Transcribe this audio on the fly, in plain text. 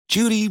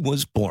Judy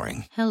was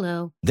boring.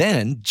 Hello.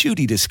 Then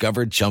Judy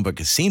discovered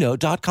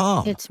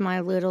ChumbaCasino.com. It's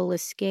my little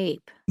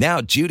escape. Now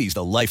Judy's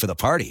the life of the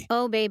party.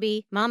 Oh,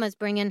 baby, mama's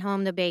bringing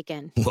home the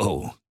bacon.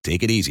 Whoa,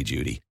 take it easy,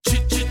 Judy.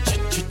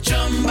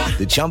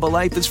 The Chumba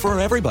life is for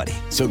everybody.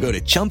 So go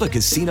to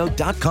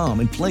ChumbaCasino.com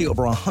and play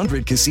over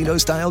 100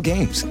 casino-style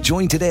games.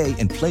 Join today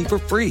and play for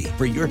free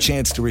for your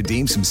chance to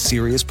redeem some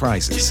serious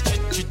prizes.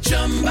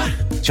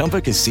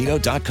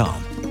 ChumbaCasino.com.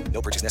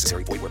 No purchase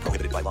necessary. Void where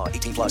prohibited by law.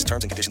 18 plus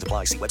terms and conditions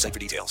apply. See website for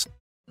details.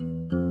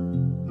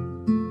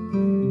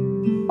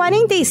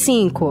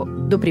 45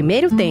 do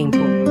primeiro tempo.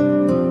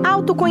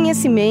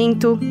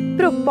 Autoconhecimento,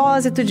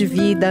 propósito de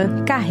vida,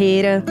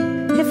 carreira,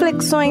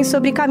 reflexões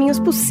sobre caminhos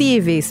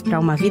possíveis para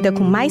uma vida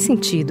com mais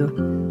sentido.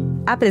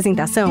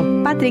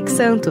 Apresentação: Patrick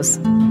Santos.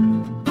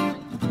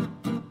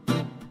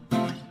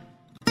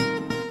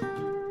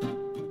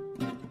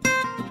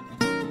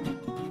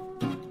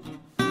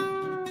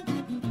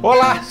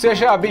 Olá,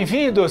 seja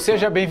bem-vindo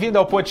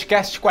ao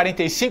podcast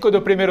 45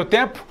 do primeiro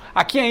tempo,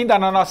 aqui ainda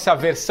na nossa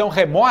versão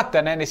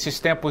remota, nesses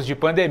tempos de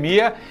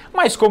pandemia,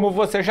 mas como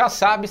você já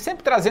sabe,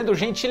 sempre trazendo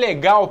gente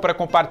legal para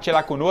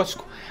compartilhar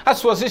conosco as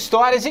suas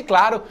histórias e,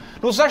 claro,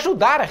 nos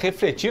ajudar a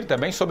refletir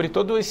também sobre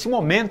todo esse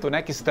momento,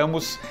 que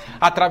estamos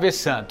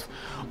atravessando.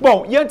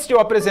 Bom, e antes de eu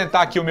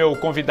apresentar aqui o meu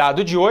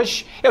convidado de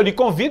hoje, eu lhe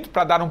convido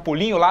para dar um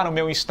pulinho lá no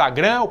meu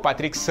Instagram, o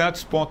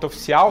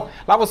patricksantos.oficial.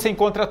 Lá você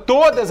encontra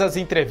todas as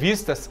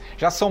entrevistas,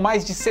 já são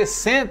mais de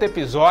 60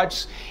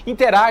 episódios.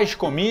 Interage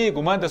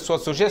comigo, manda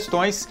suas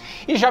sugestões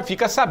e já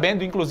fica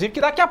sabendo, inclusive, que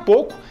daqui a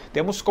pouco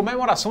temos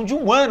comemoração de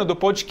 1 ano do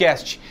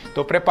podcast.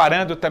 Estou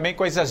preparando também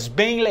coisas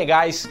bem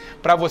legais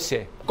para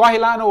você. Corre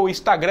lá no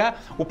Instagram,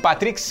 o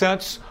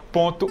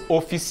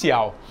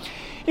patricksantos.oficial.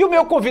 E o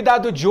meu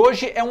convidado de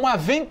hoje é um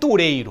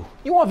aventureiro,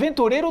 e um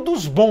aventureiro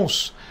dos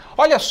bons.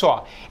 Olha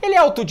só, ele é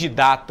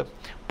autodidata,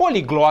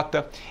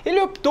 poliglota,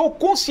 ele optou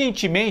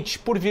conscientemente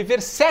por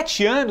viver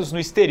 7 anos no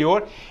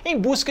exterior em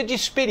busca de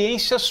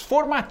experiências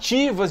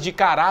formativas de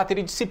caráter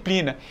e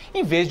disciplina,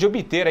 em vez de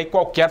obter aí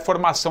qualquer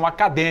formação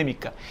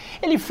acadêmica.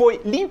 Ele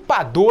foi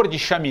limpador de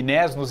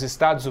chaminés nos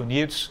Estados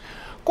Unidos,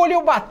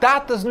 colheu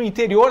batatas no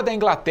interior da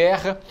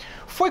Inglaterra,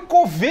 foi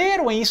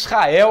coveiro em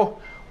Israel,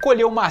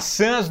 colheu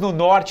maçãs no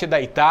norte da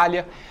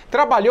Itália,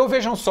 trabalhou,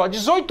 vejam só,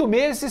 18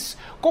 meses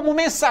como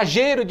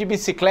mensageiro de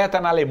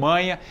bicicleta na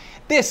Alemanha,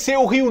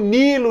 desceu o rio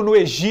Nilo no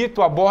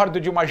Egito a bordo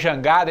de uma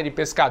jangada de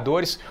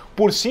pescadores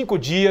por 5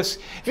 dias,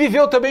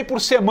 viveu também por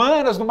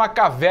semanas numa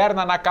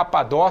caverna na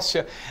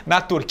Capadócia,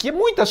 na Turquia,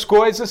 muitas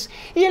coisas,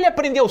 e ele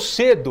aprendeu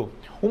cedo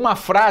uma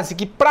frase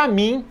que, para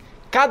mim,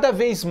 cada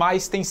vez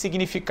mais tem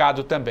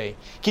significado também,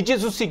 que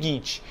diz o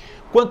seguinte: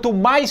 quanto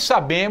mais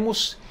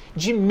sabemos,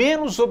 de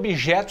menos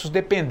objetos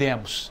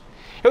dependemos.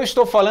 Eu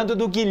estou falando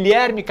do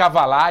Guilherme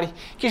Cavallari,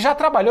 que já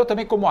trabalhou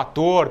também como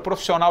ator,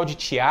 profissional de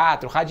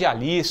teatro,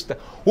 radialista,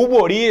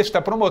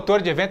 humorista, promotor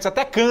de eventos,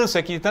 até cansa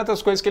aqui de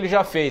tantas coisas que ele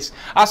já fez,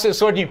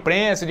 assessor de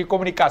imprensa, de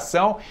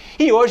comunicação,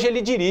 e hoje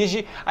ele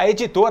dirige a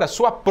editora,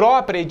 sua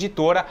própria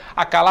editora,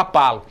 a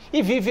Calapalo,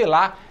 e vive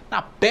lá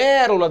na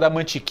Pérola da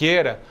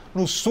Mantiqueira,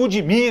 no sul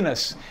de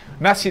Minas,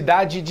 na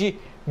cidade de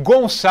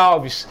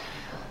Gonçalves.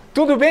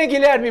 Tudo bem,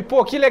 Guilherme?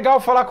 Pô, que legal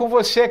falar com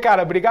você,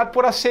 cara. Obrigado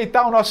por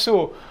aceitar o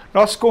nosso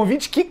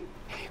convite. Que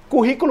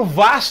currículo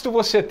vasto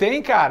você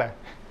tem, cara.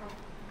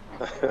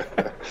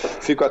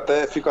 Fico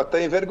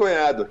até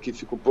envergonhado aqui,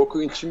 fico um pouco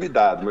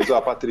intimidado. Mas,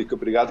 Patrick,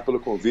 obrigado pelo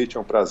convite. É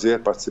um prazer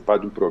participar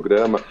de um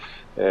programa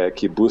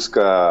que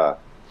busca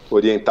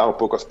orientar um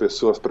pouco as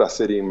pessoas para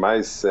serem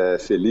mais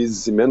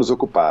felizes e menos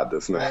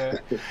ocupadas,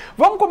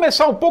 Vamos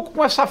começar um pouco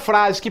com essa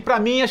frase, que para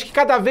mim, acho que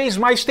cada vez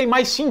mais tem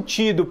mais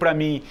sentido para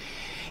mim.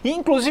 E,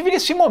 inclusive,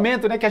 nesse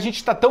momento, que a gente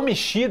está tão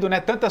mexido,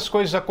 tantas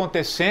coisas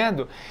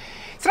acontecendo,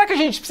 será que a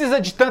gente precisa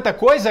de tanta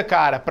coisa,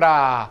 cara,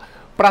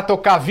 para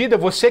tocar a vida?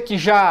 Você que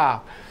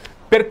já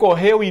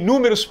percorreu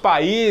inúmeros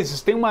países,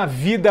 tem uma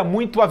vida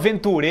muito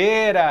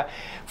aventureira.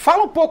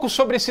 Fala um pouco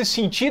sobre esse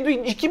sentido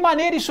e de que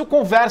maneira isso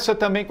conversa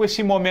também com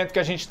esse momento que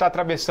a gente está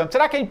atravessando.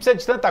 Será que a gente precisa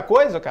de tanta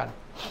coisa, cara?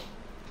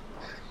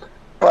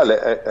 Olha,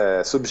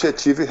 é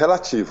subjetivo e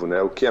relativo,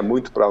 O que é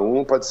muito para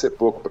um pode ser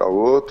pouco para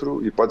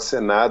outro e pode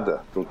ser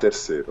nada para um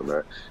terceiro,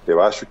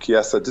 Eu acho que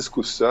essa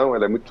discussão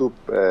ela é muito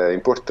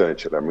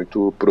importante, ela é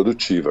muito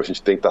produtiva. A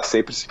gente tem que estar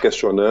sempre se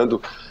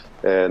questionando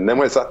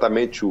não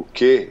exatamente o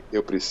que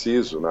eu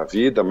preciso na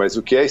vida, mas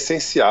o que é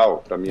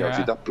essencial para a minha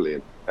vida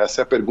plena.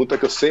 Essa é a pergunta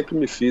que eu sempre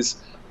me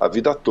fiz a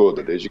vida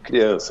toda, desde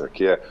criança,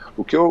 que é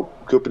o que eu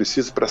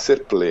preciso para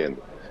ser pleno.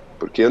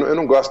 Porque eu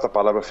não gosto da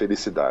palavra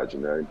felicidade,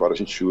 Embora a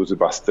gente use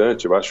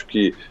bastante, eu acho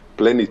que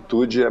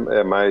plenitude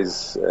é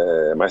mais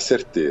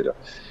certeira.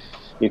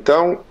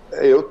 Então,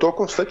 eu estou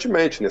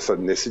constantemente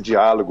nesse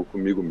diálogo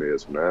comigo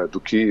mesmo, o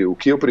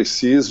que eu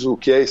preciso, o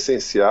que é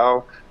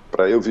essencial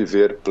para eu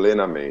viver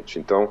plenamente.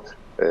 Então,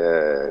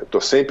 estou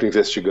sempre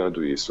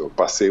investigando isso. Eu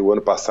passei o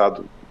ano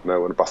passado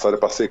eu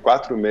passei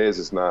 4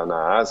 meses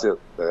na Ásia,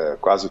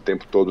 quase o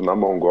tempo todo na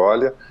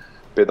Mongólia,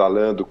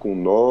 pedalando com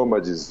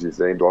nômades,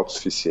 vivendo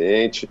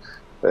autossuficiente,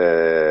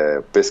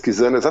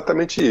 pesquisando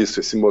exatamente isso,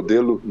 esse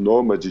modelo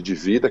nômade de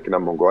vida, que na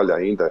Mongólia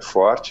ainda é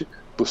forte,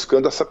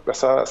 buscando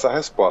essa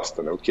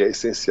resposta, né? O que é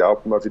essencial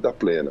para uma vida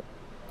plena.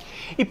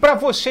 E para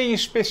você em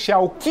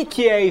especial, o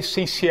que é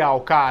essencial,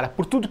 cara?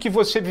 Por tudo que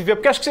você viveu?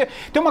 Porque acho que você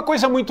tem uma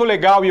coisa muito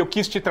legal e eu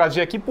quis te trazer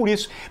aqui por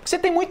isso. Porque você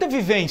tem muita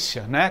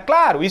vivência, né?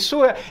 Claro,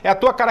 isso é a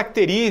tua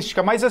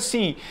característica, mas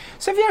assim,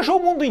 você viajou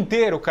o mundo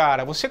inteiro,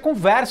 cara. Você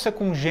conversa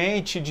com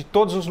gente de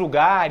todos os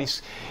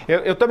lugares.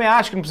 Eu também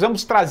acho que não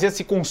precisamos trazer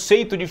esse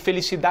conceito de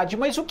felicidade,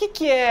 mas o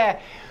que é...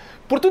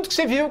 Por tudo que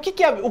você viu,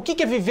 o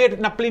que é viver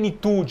na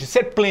plenitude,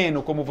 ser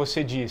pleno, como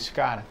você disse,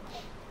 cara?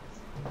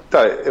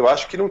 Tá, eu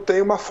acho que não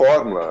tem uma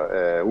fórmula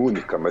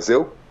única, mas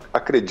eu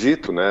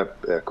acredito, né?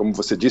 Como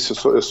você disse,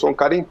 eu sou um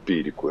cara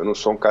empírico, eu não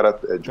sou um cara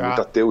de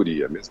muita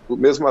teoria.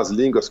 Mesmo as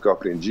línguas que eu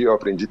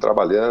aprendi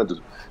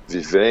trabalhando,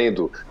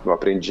 vivendo, não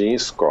aprendi em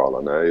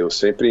escola, né? Eu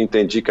sempre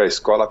entendi que a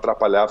escola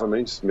atrapalhava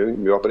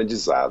meu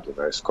aprendizado,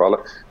 né? A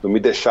escola não me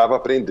deixava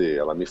aprender,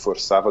 ela me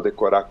forçava a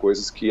decorar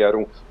coisas que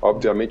eram,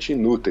 obviamente,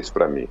 inúteis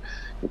para mim.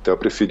 Então eu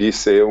preferi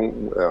ser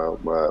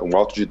um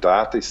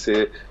autodidata e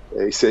ser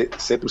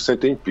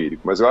 100%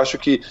 empírico. Mas eu acho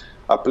que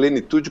a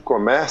plenitude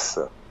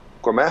começa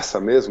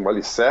mesmo, o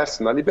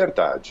alicerce, na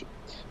liberdade.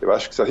 Eu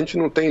acho que se a gente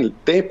não tem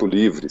tempo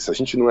livre, se a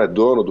gente não é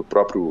dono do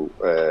próprio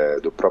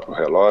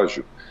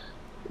relógio,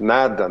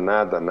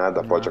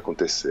 nada pode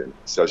acontecer.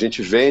 Se a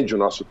gente vende o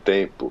nosso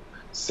tempo,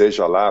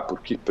 seja lá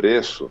por que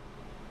preço,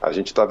 a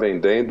gente está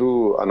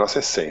vendendo a nossa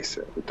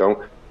essência. Então,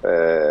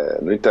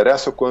 não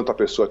interessa o quanto a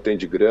pessoa tem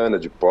de grana,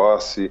 de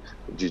posse,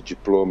 de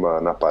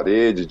diploma na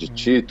parede, de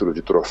título,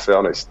 de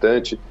troféu na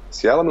estante,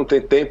 se ela não tem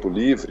tempo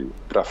livre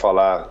para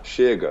falar,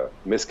 chega,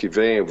 mês que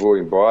vem eu vou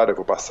embora, eu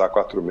vou passar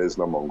 4 meses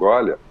na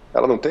Mongólia,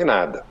 ela não tem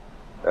nada.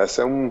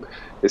 Esse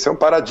é um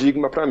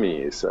paradigma para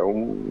mim,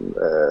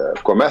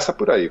 começa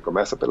por aí,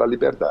 começa pela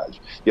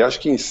liberdade. E acho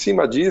que em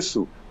cima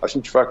disso a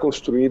gente vai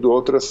construindo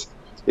outras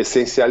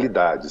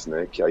essencialidades,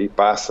 né? Que aí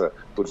passa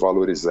por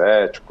valores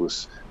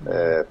éticos,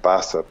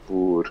 passa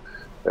por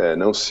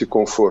não se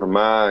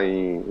conformar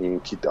em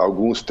que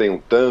alguns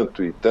tenham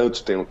tanto e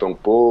tantos tenham tão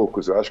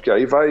poucos. Eu acho que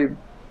aí vai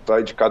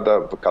de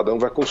cada um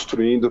vai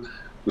construindo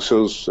os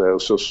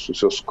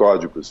seus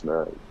códigos,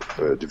 né,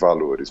 de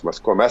valores, mas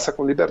começa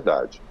com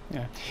liberdade.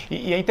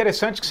 E é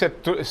interessante que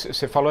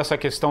você falou essa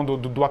questão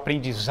do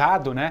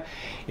aprendizado, né?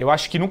 Eu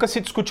acho que nunca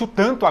se discutiu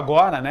tanto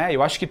agora, né?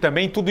 Eu acho que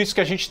também tudo isso que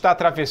a gente está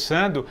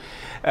atravessando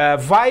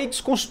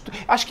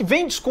acho que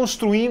vem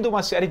desconstruindo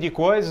uma série de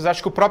coisas.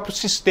 Acho que o próprio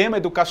sistema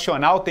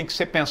educacional tem que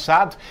ser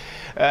pensado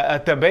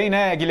também,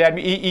 né,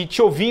 Guilherme? E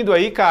te ouvindo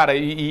aí, cara,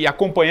 e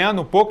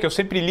acompanhando um pouco, eu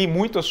sempre li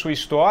muito a sua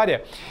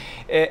história,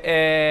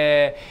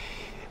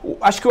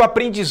 acho que o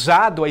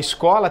aprendizado, a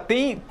escola,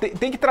 tem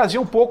que trazer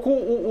um pouco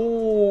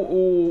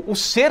o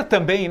ser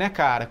também, né,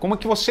 cara? Como é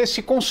que você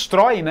se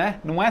constrói, né?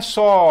 Não é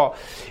só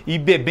ir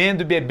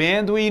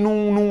bebendo e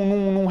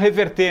não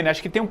reverter, né?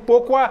 Acho que tem um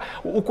pouco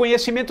o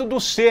conhecimento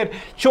do ser.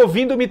 Te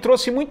ouvindo me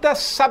trouxe muita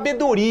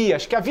sabedoria.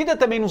 Acho que a vida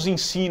também nos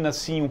ensina,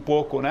 assim, um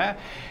pouco, né?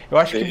 Eu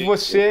acho que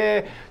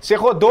você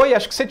rodou e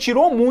acho que você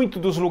tirou muito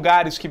dos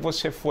lugares que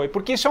você foi,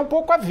 porque isso é um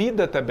pouco a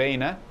vida também,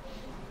 né?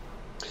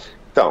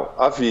 Então,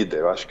 a vida,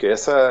 eu acho que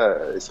esse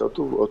é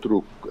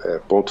outro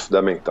ponto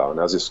fundamental,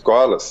 né? As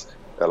escolas,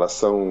 elas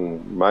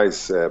são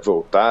mais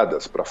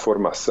voltadas para a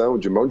formação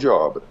de mão de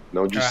obra,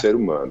 não de ser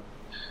humano.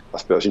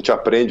 A gente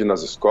aprende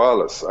nas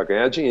escolas a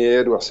ganhar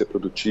dinheiro, a ser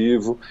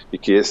produtivo, e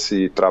que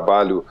esse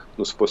trabalho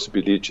nos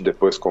possibilite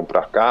depois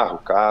comprar carro,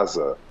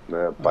 casa,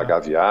 né, pagar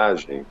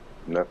viagem,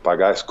 né,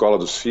 pagar a escola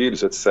dos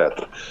filhos,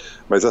 etc.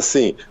 Mas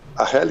assim,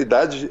 a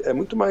realidade é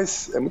muito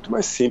mais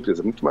simples,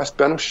 é muito mais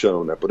pé no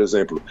chão, né? Por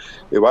exemplo,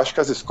 eu acho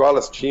que as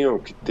escolas tinham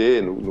que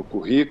ter no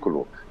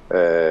currículo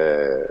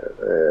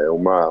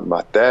uma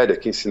matéria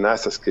que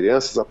ensinasse as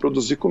crianças a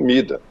produzir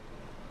comida,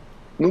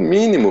 no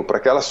mínimo para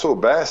que elas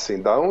soubessem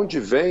de onde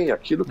vem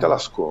aquilo que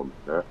elas comem,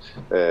 né?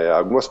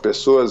 Algumas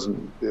pessoas,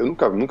 eu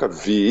nunca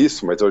vi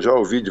isso, mas eu já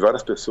ouvi de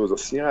várias pessoas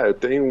assim, eu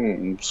tenho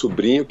um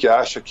sobrinho que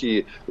acha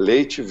que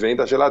leite vem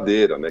da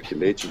geladeira, né? Que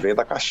leite vem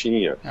da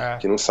caixinha,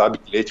 que não sabe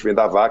que leite vem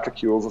da vaca,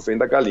 que ovo vem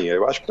da galinha.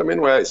 Eu acho que também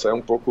não é, isso é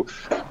um pouco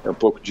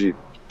de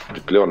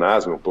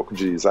pleonasmo, um pouco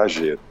de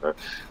exagero, né?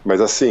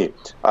 Mas assim,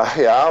 a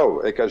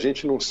real é que a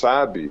gente não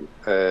sabe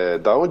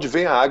da onde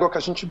vem a água que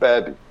a gente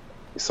bebe.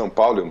 Em São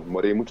Paulo, eu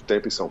morei muito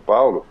tempo em São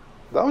Paulo,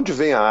 da onde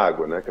vem a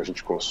água, né, que a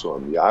gente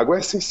consome? E a água é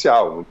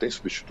essencial, não tem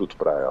substituto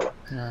para ela.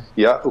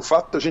 E o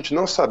fato da gente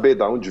não saber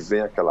de onde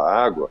vem aquela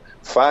água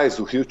faz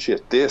o rio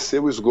Tietê ser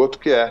o esgoto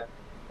que é.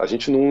 A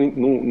gente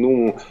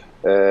não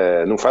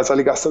faz a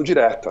ligação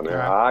direta, né?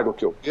 A água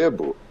que eu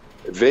bebo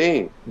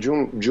vem de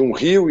um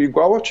rio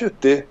igual ao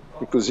Tietê.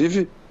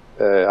 Inclusive,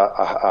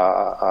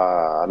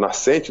 a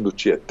nascente do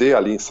Tietê,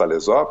 ali em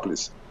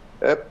Salesópolis,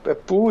 é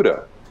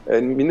pura,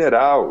 é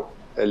mineral,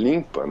 é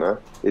limpa, né?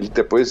 Ele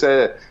depois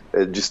é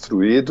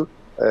destruído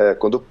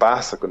quando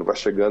vai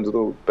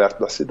chegando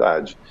perto da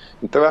cidade.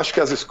 Então eu acho que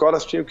as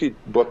escolas tinham que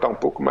botar um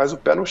pouco mais o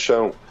pé no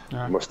chão,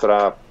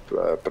 mostrar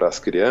para as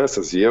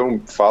crianças, e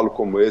eu falo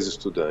como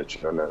ex-estudante,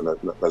 né?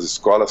 Nas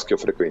escolas que eu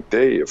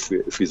frequentei, eu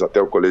fiz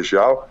até o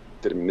colegial,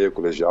 terminei o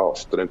colegial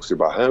aos trancos e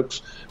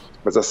barrancos,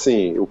 mas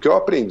assim, o que eu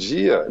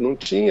aprendia não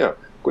tinha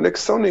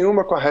conexão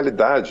nenhuma com a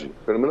realidade,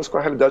 pelo menos com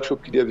a realidade que eu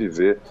queria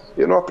viver.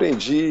 Eu não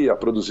aprendi a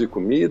produzir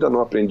comida, não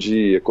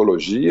aprendi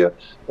ecologia,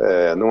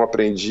 não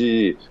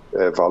aprendi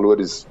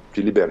valores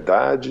de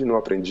liberdade, não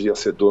aprendi a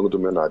ser dono do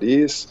meu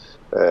nariz,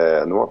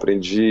 não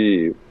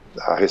aprendi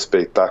a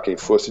respeitar quem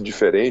fosse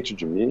diferente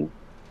de mim.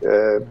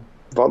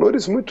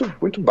 Valores muito,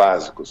 muito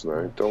básicos,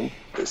 né? Então,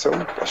 esse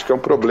acho que é um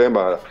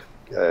problema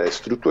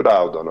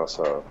estrutural da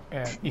nossa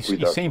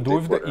vida.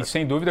 E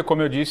sem dúvida,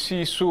 como eu disse,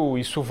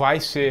 isso vai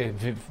ser...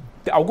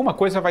 Alguma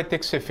coisa vai ter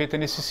que ser feita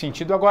nesse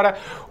sentido. Agora,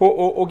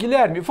 o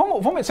Guilherme,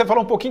 você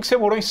falou um pouquinho que você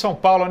morou em São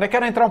Paulo, né?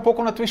 Quero entrar um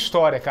pouco na tua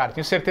história, cara.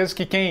 Tenho certeza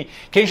que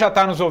quem já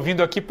está nos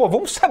ouvindo aqui,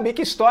 vamos saber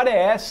que história é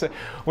essa.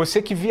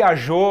 Você que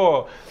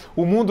viajou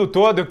o mundo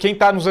todo, quem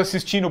está nos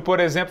assistindo,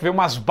 por exemplo, vê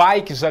umas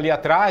bikes ali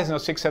atrás, né? Eu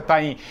sei que você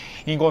está em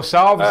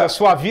Gonçalves, a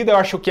sua vida eu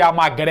acho que é a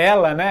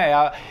magrela,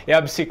 né? É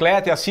a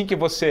bicicleta, é assim que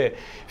você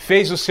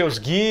fez os seus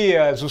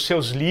guias, os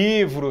seus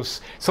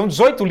livros. São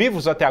 18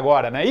 livros até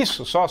agora, não é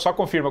isso? Só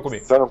confirma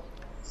comigo.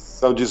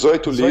 São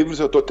 18 livros,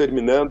 eu estou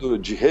terminando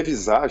de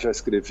revisar, já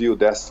escrevi o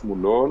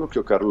 19º, que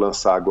eu quero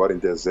lançar agora em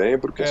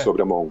dezembro, que é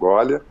sobre a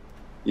Mongólia,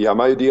 e a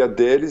maioria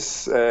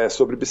deles é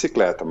sobre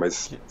bicicleta,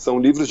 mas são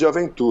livros de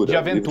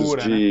aventura.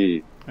 Livros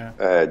de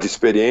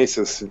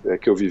experiências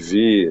que eu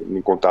vivi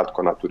em contato com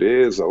a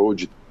natureza, ou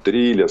de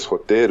trilhas,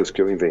 roteiros que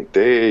eu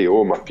inventei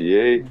ou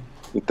mapeei.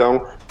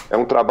 Então, é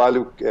um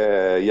trabalho,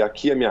 e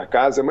aqui a minha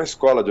casa é uma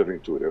escola de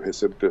aventura. Eu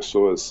recebo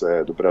pessoas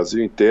do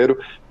Brasil inteiro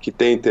que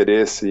têm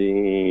interesse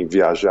em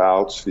viajar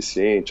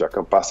autossuficiente,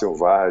 acampar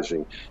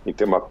selvagem, em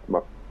ter uma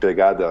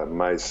pegada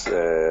mais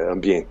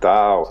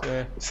ambiental,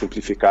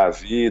 simplificar a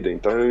vida.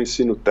 Então eu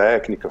ensino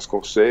técnicas,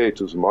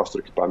 conceitos, mostro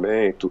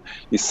equipamento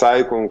e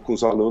saio com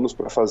os alunos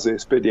para fazer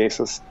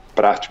experiências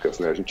práticas,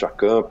 né? A gente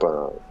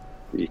acampa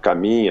e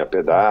caminha,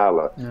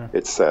 pedala,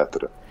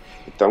 etc.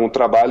 Então um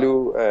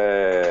trabalho,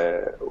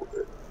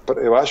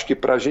 eu acho que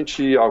para a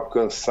gente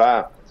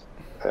alcançar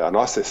a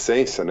nossa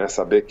essência, né,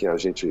 saber quem a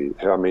gente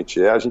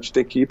realmente é, a gente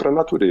tem que ir para a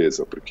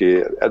natureza,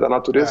 porque é da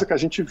natureza que a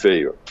gente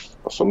veio.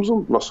 Nós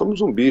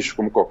somos um bicho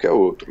como qualquer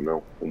outro,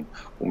 não?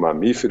 Um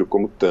mamífero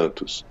como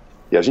tantos.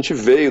 E a gente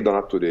veio da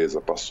natureza,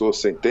 passou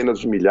centenas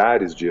de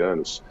milhares de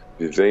anos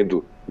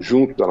vivendo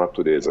junto da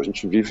natureza. A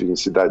gente vive em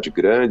cidade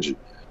grande,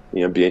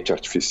 em ambiente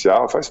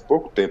artificial, faz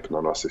pouco tempo na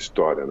nossa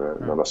história, né,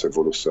 na nossa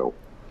evolução.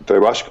 Então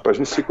eu acho que para a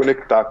gente se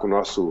conectar com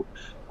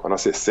a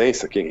nossa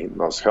essência, quem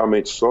nós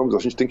realmente somos, a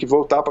gente tem que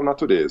voltar para a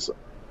natureza.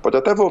 Pode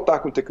até voltar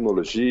com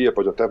tecnologia,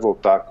 pode até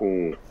voltar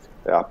com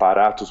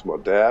aparatos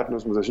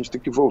modernos, mas a gente tem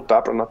que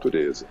voltar para a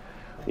natureza.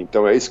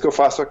 Então é isso que eu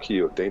faço aqui,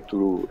 eu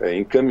tento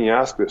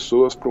encaminhar as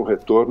pessoas para um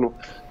retorno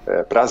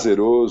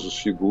prazeroso,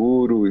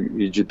 seguro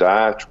e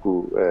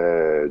didático,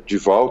 de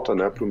volta,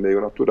 né, para o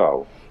meio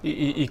natural.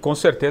 E com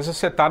certeza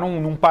você está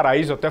num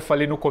paraíso, eu até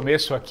falei no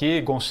começo aqui,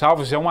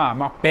 Gonçalves é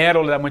uma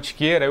pérola da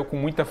Mantiqueira, eu com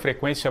muita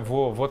frequência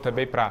vou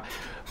também para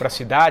a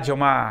cidade, é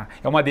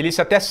uma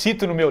delícia, até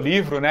cito no meu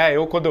livro, né?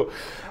 Eu quando,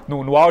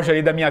 no auge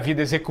ali da minha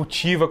vida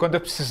executiva, quando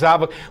eu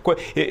precisava,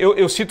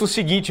 eu cito o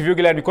seguinte, viu,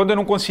 Guilherme, quando eu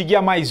não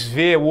conseguia mais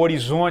ver o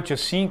horizonte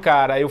assim,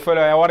 cara, eu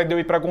falei, é hora de eu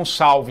ir para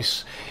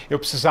Gonçalves, eu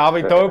precisava,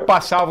 então eu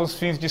passava os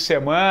fins de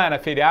semana,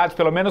 feriados,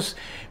 pelo menos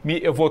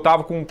eu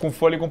voltava com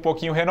fôlego um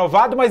pouquinho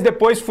renovado, mas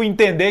depois fui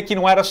entender que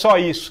não era só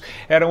isso,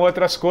 eram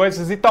outras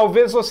coisas, e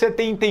talvez você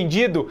tenha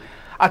entendido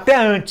até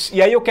antes,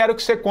 e aí eu quero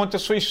que você conte a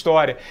sua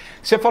história.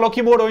 Você falou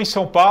que morou em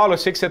São Paulo, eu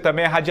sei que você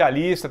também é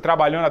radialista,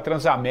 trabalhou na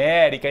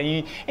Transamérica,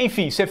 e,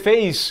 enfim,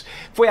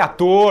 foi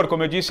ator,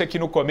 como eu disse aqui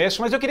no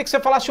começo, mas eu queria que você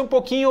falasse um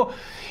pouquinho,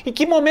 em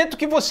que momento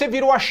que você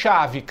virou a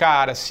chave,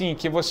 cara, assim,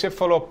 que você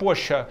falou,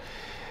 poxa,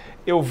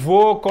 eu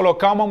vou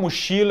colocar uma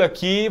mochila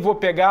aqui, vou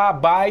pegar a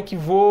bike,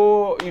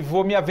 vou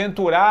me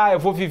aventurar, eu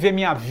vou viver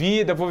minha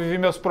vida, vou viver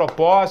meus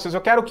propósitos.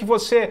 Eu quero que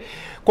você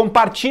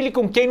compartilhe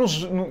com quem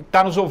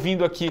está nos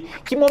ouvindo aqui.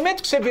 Que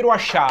momento que você virou a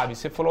chave?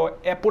 Você falou,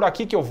 é por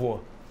aqui que eu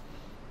vou.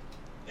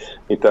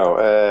 Então,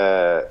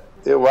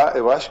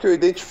 eu acho que eu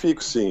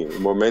identifico, sim, o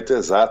momento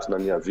exato na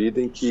minha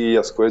vida em que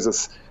as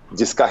coisas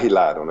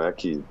descarrilaram, né?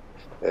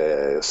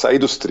 Sair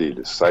dos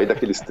trilhos, sair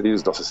daqueles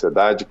trilhos da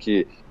sociedade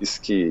que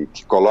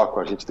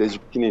colocam a gente desde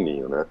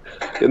pequenininho, né?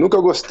 Eu nunca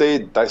gostei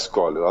da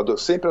escola, eu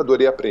sempre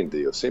adorei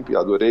aprender, eu sempre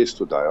adorei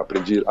estudar, eu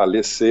aprendi a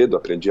ler cedo,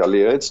 aprendi a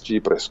ler antes de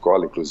ir para a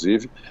escola,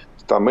 inclusive,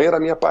 tamanha era a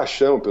minha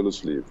paixão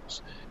pelos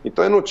livros.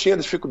 Então eu não tinha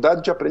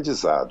dificuldade de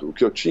aprendizado, o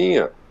que eu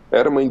tinha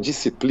era uma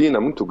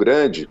indisciplina muito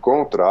grande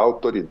contra a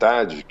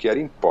autoridade que era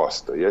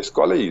imposta, e a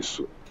escola é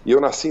isso. E eu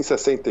nasci em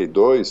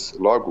 62,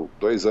 logo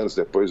 2 anos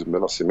depois do meu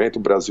nascimento, o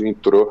Brasil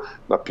entrou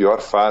na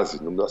pior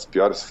fase, numa das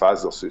piores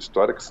fases da sua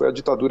história, que foi a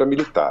ditadura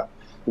militar.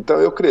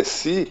 Então eu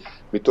cresci,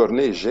 me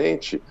tornei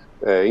gente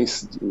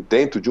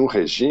dentro de um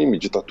regime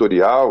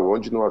ditatorial,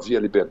 onde não havia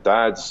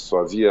liberdades,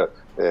 só havia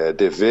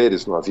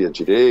deveres, não havia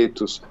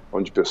direitos,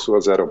 onde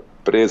pessoas eram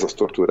presas,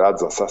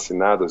 torturadas,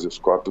 assassinadas e os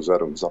corpos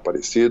eram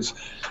desaparecidos.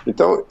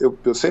 Então,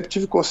 eu sempre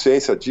tive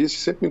consciência disso e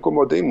sempre me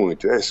incomodei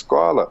muito. E a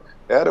escola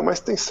era uma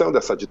extensão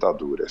dessa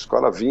ditadura. A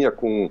escola vinha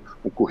com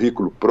um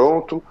currículo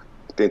pronto,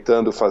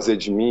 tentando fazer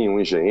de mim um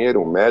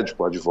engenheiro, um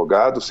médico, um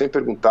advogado, sem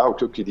perguntar o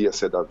que eu queria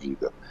ser da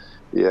vida.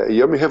 E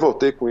eu me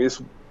revoltei com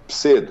isso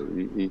cedo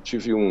e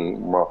tive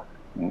um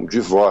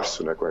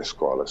divórcio, né, com a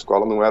escola. A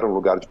escola não era um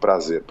lugar de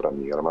prazer para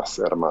mim,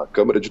 era uma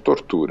câmara de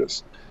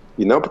torturas.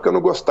 E não porque eu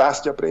não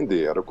gostasse de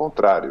aprender, era o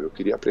contrário, eu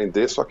queria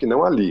aprender, só que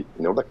não ali,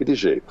 não daquele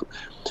jeito.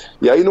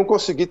 E aí não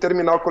consegui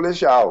terminar o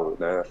colegial,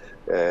 né?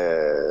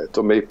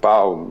 Tomei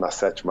pau na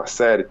 7ª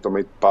série,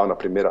 tomei pau na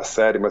 1ª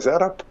série, mas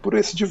era por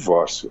esse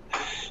divórcio.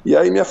 E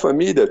aí minha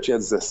família, eu tinha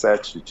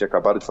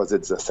acabado de fazer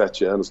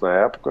 17 anos na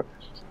época,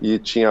 e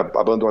tinha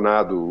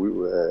abandonado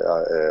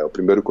o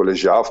primeiro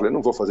colegial, falei,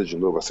 não vou fazer de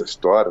novo essa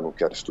história, não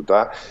quero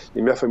estudar,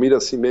 e minha família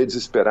assim meio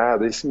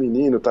desesperada, esse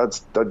menino tá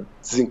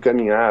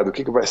desencaminhado, o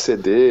que vai ser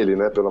dele,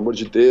 né, pelo amor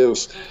de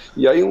Deus,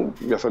 e aí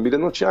minha família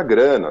não tinha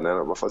grana,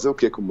 né, vou fazer o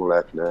que com o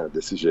moleque, né,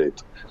 desse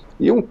jeito.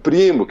 E um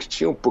primo que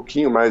tinha um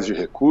pouquinho mais de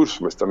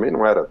recurso, mas também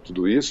não era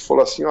tudo isso,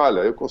 falou assim, olha,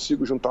 eu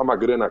consigo juntar uma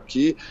grana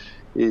aqui.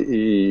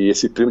 E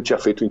esse primo tinha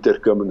feito um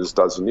intercâmbio nos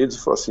Estados Unidos e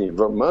falou assim,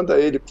 manda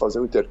ele fazer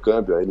um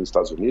intercâmbio aí nos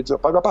Estados Unidos, eu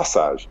pago a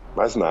passagem,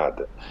 mais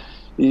nada.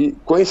 E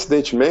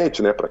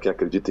coincidentemente, né, para quem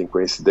acredita em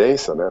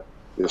coincidência, né,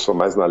 eu sou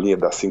mais na linha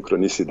da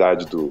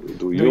sincronicidade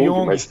do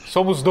Jung, mas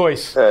somos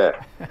dois.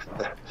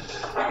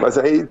 Mas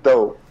aí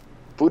então,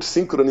 por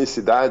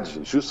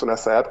sincronicidade, justo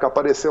nessa época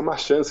apareceu uma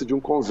chance de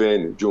um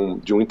convênio,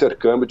 de um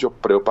intercâmbio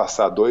para eu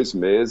passar 2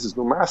 meses,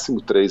 no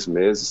máximo 3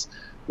 meses,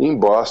 em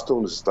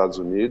Boston, nos Estados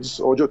Unidos,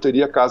 onde eu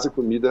teria casa e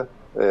comida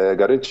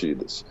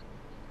garantidas.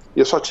 E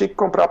eu só tinha que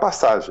comprar a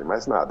passagem,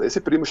 mais nada. Esse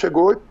primo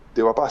chegou,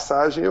 deu a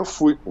passagem, eu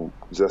fui com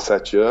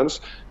 17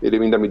 anos, ele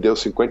ainda me deu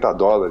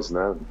 $50,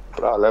 né,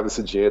 leva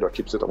esse dinheiro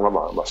aqui para você tomar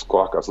umas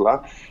cocas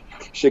lá.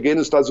 Cheguei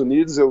nos Estados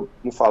Unidos, eu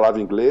não falava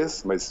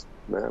inglês, mas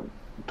né,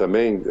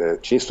 também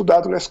tinha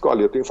estudado na escola,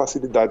 e eu tenho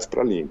facilidades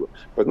para a língua,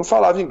 mas não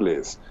falava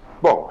inglês.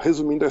 Bom,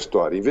 resumindo a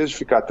história, em vez de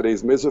ficar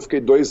 3 meses, eu fiquei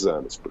 2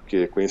 anos,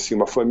 porque conheci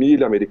uma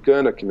família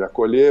americana que me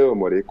acolheu, eu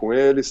morei com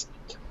eles,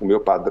 o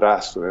meu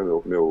padrasto, né,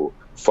 meu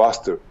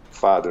foster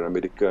father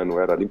americano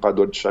era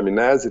limpador de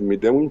chaminés, ele me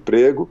deu um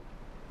emprego,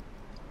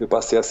 eu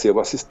passei a ser o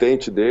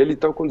assistente dele,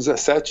 então com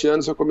 17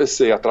 anos eu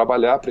comecei a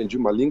trabalhar, aprendi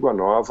uma língua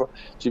nova,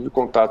 tive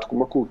contato com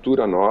uma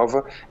cultura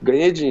nova,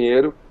 ganhei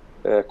dinheiro,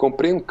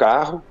 comprei um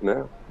carro,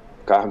 né?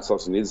 Carro nos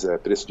Estados Unidos é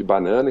preço de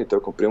banana, então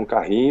eu comprei um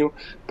carrinho,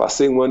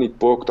 passei 1 ano e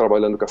pouco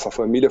trabalhando com essa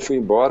família, fui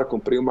embora,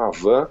 comprei uma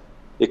van,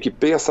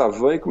 equipei essa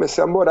van e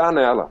comecei a morar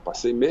nela.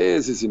 Passei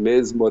meses e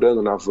meses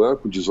morando na van,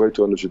 com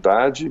 18 anos de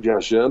idade,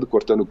 viajando,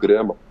 cortando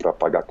grama para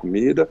pagar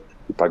comida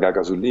e pagar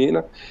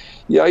gasolina.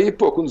 E aí,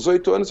 com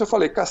 18 anos eu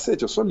falei,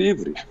 cacete, eu sou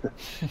livre.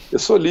 Eu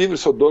sou livre,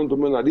 sou dono do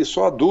meu nariz,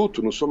 sou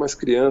adulto, não sou mais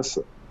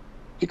criança.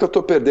 Por que eu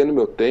estou perdendo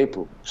meu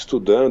tempo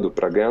estudando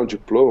para ganhar um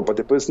diploma, para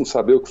depois não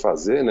saber o que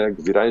fazer, né?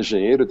 Virar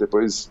engenheiro e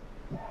depois,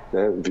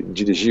 né,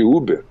 dirigir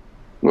Uber?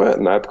 Não é,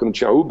 na época não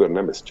tinha Uber,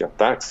 né, mas tinha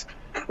táxi.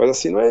 Mas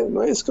assim,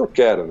 não é isso que eu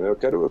quero, né?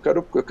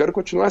 Eu quero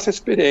continuar essa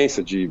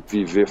experiência de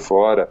viver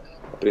fora,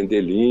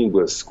 aprender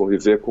línguas,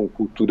 conviver com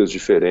culturas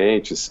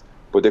diferentes,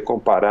 poder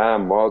comparar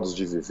modos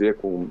de viver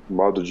com o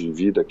modo de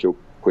vida que eu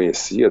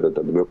conhecia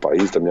do meu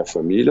país, da minha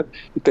família,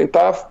 e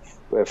tentar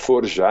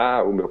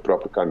forjar o meu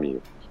próprio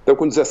caminho. Então,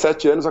 com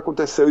 17 anos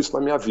aconteceu isso na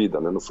minha vida,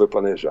 né? Não foi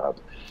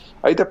planejado.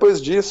 Aí, depois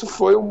disso,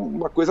 foi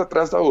uma coisa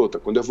atrás da outra.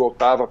 Quando eu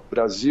voltava para o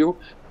Brasil,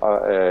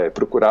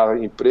 procurava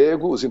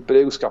emprego, os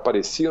empregos que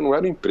apareciam não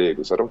eram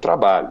empregos, eram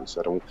trabalhos,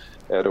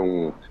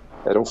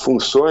 eram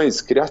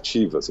funções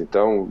criativas.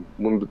 Então,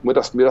 uma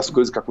das primeiras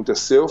coisas que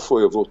aconteceu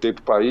foi, eu voltei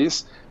para o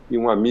país e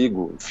um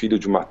amigo, filho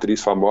de uma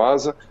atriz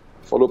famosa,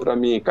 falou para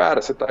mim,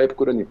 cara, você está aí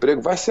procurando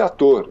emprego, vai ser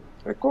ator.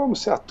 Como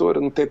ser ator?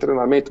 Não tem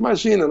treinamento?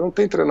 Imagina, não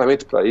tem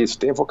treinamento para isso,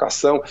 tem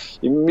vocação.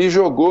 E me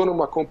jogou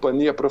numa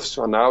companhia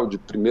profissional de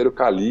primeiro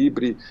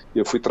calibre, e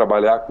eu fui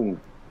trabalhar com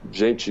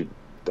gente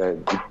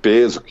de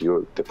peso, que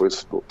eu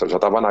depois já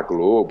estava na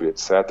Globo,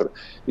 etc.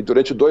 E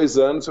durante 2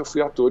 anos eu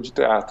fui ator de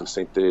teatro,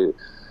 sem ter...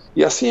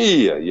 E assim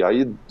ia, e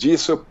aí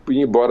disso eu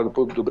ia embora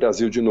do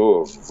Brasil de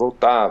novo,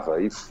 voltava,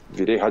 aí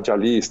virei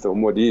radialista,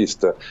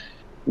 humorista.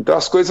 Então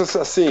as coisas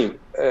assim,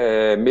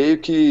 meio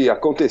que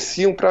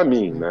aconteciam para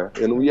mim, né?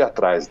 Eu não ia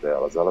atrás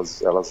delas,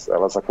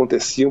 elas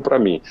aconteciam para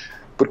mim,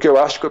 porque eu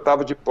acho que eu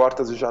estava de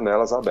portas e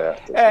janelas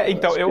abertas. Né?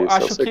 Então,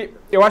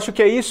 eu acho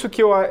que é isso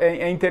que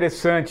é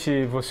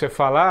interessante você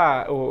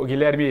falar,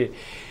 Guilherme,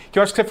 que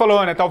eu acho que você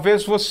falou, né?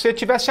 Talvez você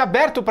tivesse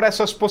aberto para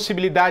essas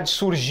possibilidades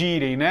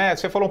surgirem, né?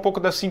 Você falou um pouco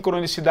da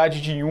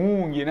sincronicidade de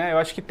Jung, né? Eu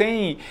acho que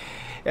tem...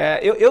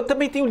 Eu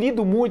também tenho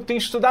lido muito, tenho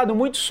estudado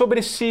muito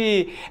sobre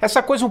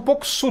essa coisa um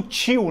pouco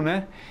sutil,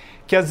 né?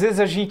 Que às vezes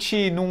a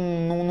gente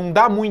não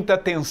dá muita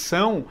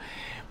atenção,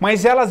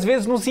 mas ela às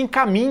vezes nos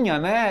encaminha,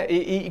 né?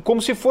 E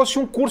como se fosse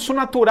um curso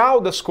natural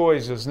das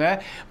coisas, né?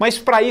 Mas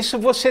para isso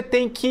você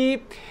tem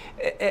que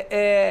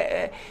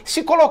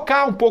se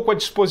colocar um pouco à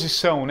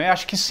disposição, né?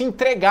 Acho que se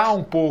entregar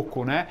um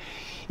pouco, né?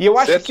 E eu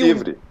acho que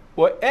livre.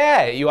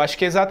 Eu acho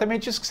que é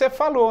exatamente isso que você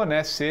falou,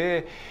 né?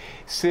 Ser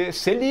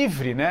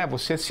livre, né?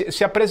 Você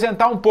se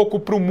apresentar um pouco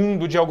para o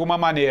mundo de alguma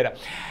maneira.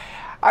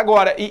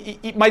 Agora,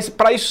 mas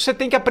para isso você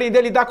tem que aprender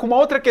a lidar com uma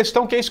outra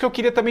questão, que é isso que eu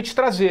queria também te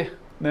trazer,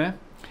 né?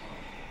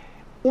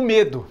 O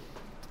medo,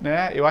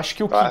 né? Eu acho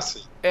que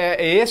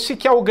é esse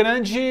que é o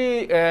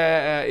grande...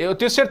 eu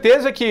tenho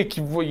certeza que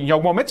em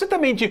algum momento você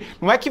também...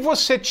 Não é que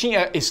você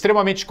tinha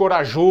extremamente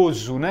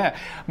corajoso, né?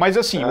 Mas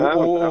assim,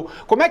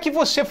 como é que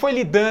você foi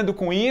lidando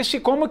com isso e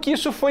como que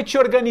isso foi te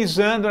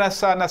organizando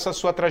nessa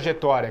sua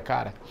trajetória,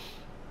 cara?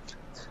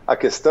 A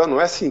questão não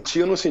é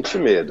sentir ou não sentir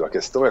medo, a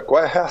questão é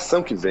qual é a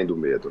reação que vem do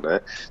medo, né?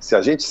 Se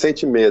a gente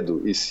sente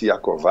medo e se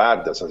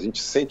acovarda, se a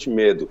gente sente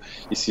medo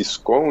e se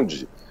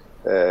esconde,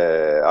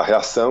 a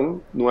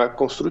reação não é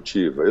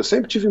construtiva. Eu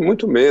sempre tive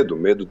muito medo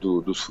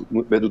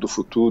do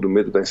futuro,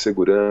 medo da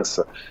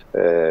insegurança,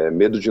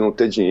 medo de não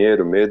ter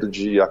dinheiro, medo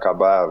de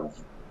acabar,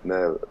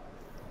 né,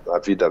 a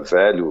vida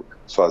velho,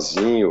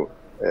 sozinho,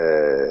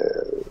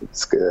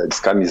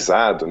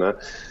 descamisado, né?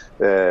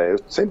 Eu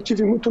sempre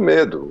tive muito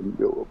medo.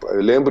 Eu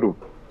lembro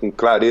com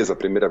clareza a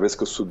primeira vez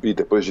que eu subi,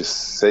 depois de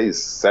 6,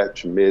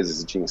 7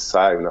 meses de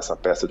ensaio nessa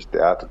peça de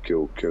teatro que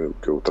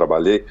eu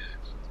trabalhei,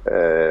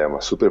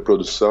 uma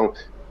superprodução.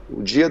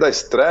 O dia da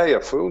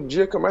estreia foi um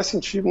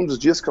dos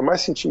dias que eu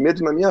mais senti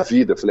medo na minha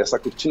vida. Eu falei, essa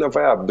cortina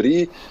vai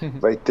abrir,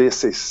 vai ter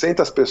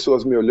 600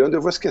 pessoas me olhando,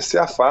 eu vou esquecer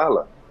a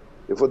fala.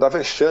 Eu vou dar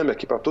vexame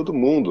aqui para todo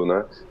mundo,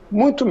 né?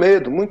 Muito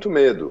medo, muito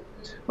medo.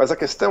 Mas a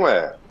questão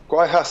é,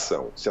 qual é a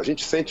reação? Se a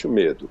gente sente o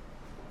medo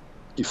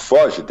e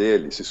foge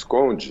dele, se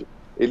esconde,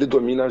 ele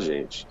domina a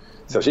gente.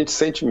 Se a gente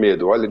sente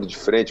medo, olha ele de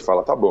frente e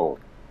fala, tá bom,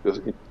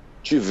 eu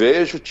te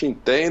vejo, te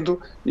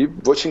entendo e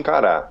vou te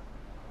encarar.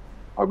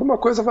 Alguma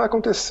coisa vai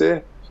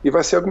acontecer e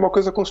vai ser alguma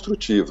coisa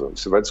construtiva.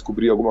 Você vai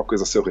descobrir alguma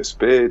coisa a seu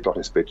respeito, a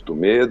respeito do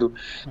medo.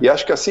 E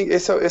acho que assim,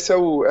 essa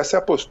é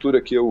a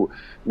postura que eu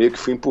meio que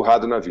fui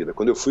empurrado na vida.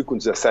 Quando eu fui com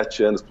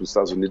 17 anos para os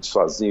Estados Unidos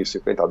sozinho,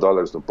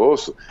 $50 no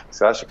bolso,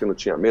 você acha que eu não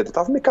tinha medo? Eu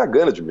estava me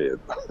cagando de medo.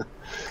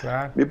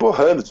 Claro. Me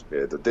borrando de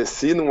medo. Eu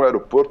desci num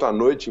aeroporto à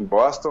noite em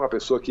Boston, a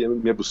pessoa que ia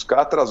me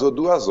buscar atrasou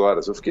 2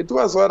 horas. Eu fiquei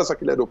 2 horas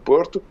naquele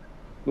aeroporto,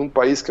 num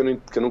país que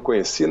eu não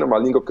conhecia, numa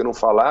língua que eu não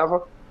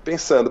falava,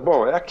 pensando,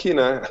 bom, é aqui,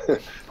 né?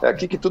 É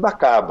aqui que tudo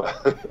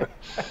acaba.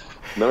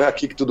 Não é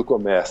aqui que tudo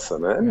começa,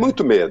 né? É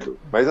muito medo.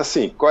 Mas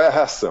assim, qual é a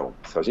reação?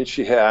 Se a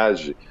gente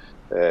reage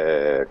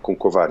com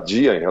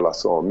covardia em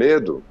relação ao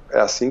medo,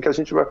 é assim que a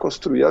gente vai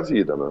construir a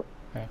vida, né?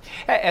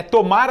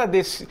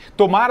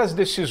 Tomar as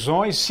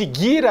decisões,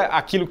 seguir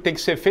aquilo que tem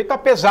que ser feito,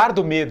 apesar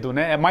do medo,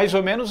 né? É mais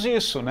ou menos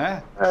isso,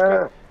 né?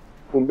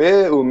 O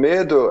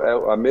medo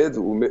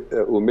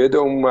é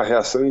uma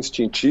reação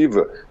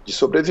instintiva de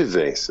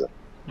sobrevivência.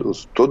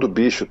 Todo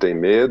bicho tem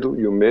medo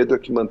e o medo é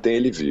que mantém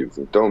ele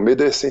vivo. Então o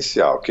medo é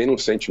essencial. Quem não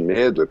sente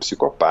medo é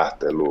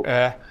psicopata, é louco.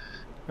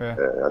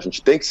 A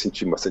gente tem que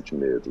sentir bastante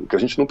medo. O que a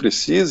gente não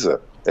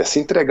precisa é se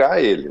entregar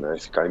a ele, né?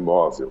 Ficar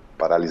imóvel,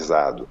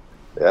 paralisado.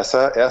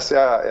 Essa é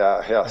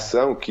a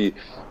reação que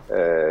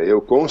eu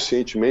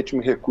conscientemente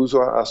me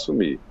recuso a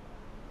assumir.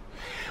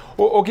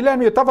 Ô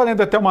Guilherme, eu estava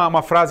lendo até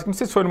uma frase, não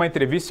sei se foi numa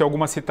entrevista,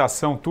 alguma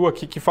citação tua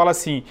aqui, que fala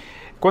assim,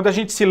 quando a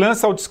gente se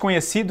lança ao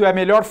desconhecido é a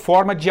melhor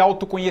forma de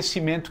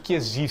autoconhecimento que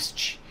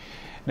existe.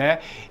 Né?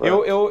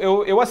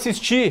 Eu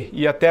assisti,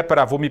 e até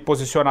vou me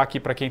posicionar aqui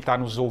para quem está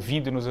nos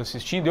ouvindo e nos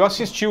assistindo, eu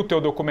assisti o teu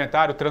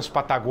documentário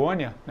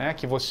Transpatagônia, né,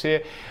 que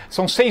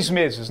são 6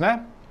 meses,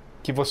 né,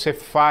 que você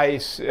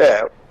faz...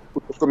 O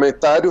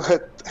documentário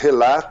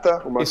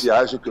relata uma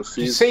viagem que eu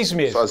fiz 6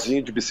 meses.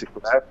 Sozinho de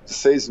bicicleta, de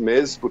 6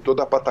 meses, por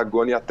toda a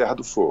Patagônia e a Terra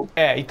do Fogo.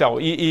 Então,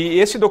 e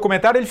esse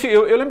documentário,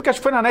 eu lembro que acho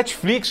que foi na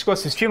Netflix que eu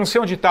assisti, não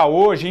sei onde está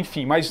hoje,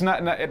 enfim, mas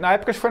na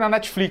época acho que foi na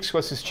Netflix que eu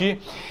assisti,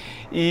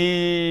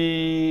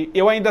 e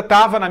eu ainda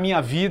estava na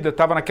minha vida,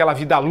 estava naquela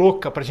vida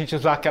louca, pra gente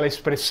usar aquela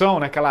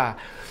expressão, né,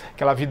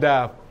 aquela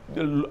vida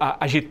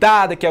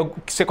agitada, que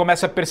você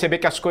começa a perceber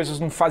que as coisas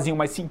não faziam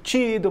mais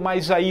sentido,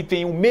 mas aí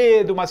tem um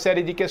medo, uma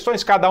série de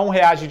questões, cada um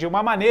reage de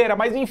uma maneira,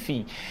 mas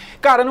enfim.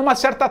 Cara, numa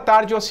certa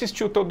tarde eu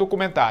assisti o teu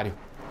documentário,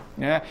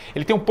 né?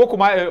 Ele tem um pouco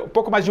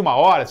mais de 1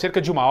 hora, cerca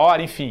de 1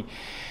 hora, enfim.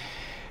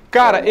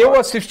 Cara, eu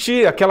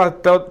assisti aquela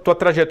tua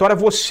trajetória,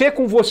 você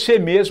com você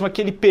mesmo,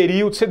 aquele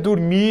período, você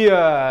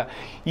dormia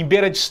em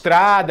beira de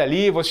estrada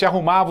ali, você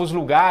arrumava os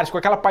lugares, com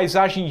aquela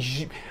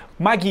paisagem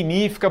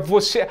magnífica,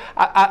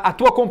 a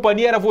tua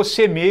companhia era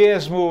você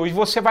mesmo, e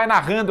você vai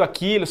narrando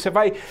aquilo, você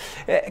vai...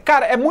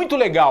 cara, é muito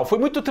legal, foi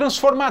muito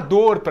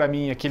transformador para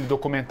mim aquele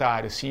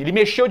documentário, assim, ele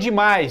mexeu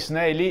demais,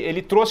 né,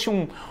 ele trouxe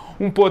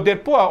um poder,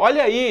 pô,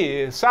 olha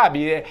aí,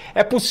 sabe,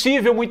 é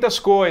possível muitas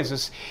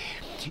coisas.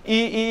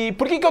 E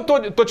por que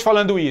eu tô te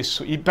falando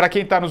isso? E para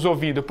quem está nos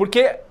ouvindo?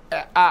 Porque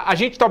a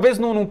gente talvez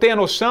não tenha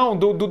noção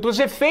dos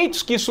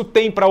efeitos que isso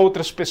tem para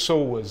outras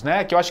pessoas,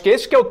 né, que eu acho que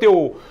esse que é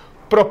o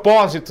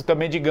propósito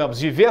também, digamos,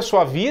 viver a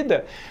sua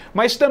vida,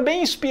 mas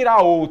também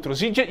inspirar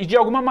outros. E de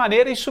alguma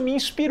maneira isso me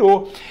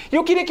inspirou. E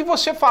eu queria que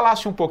você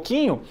falasse um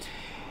pouquinho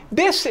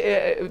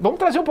vamos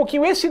trazer um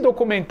pouquinho esse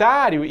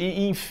documentário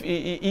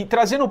e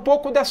trazendo um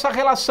pouco dessa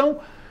relação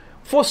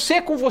você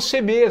com você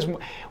mesmo,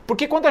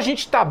 porque quando a gente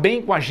está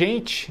bem com a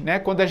gente, né,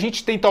 quando a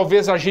gente tem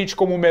talvez a gente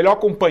como o melhor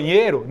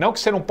companheiro, não que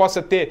você não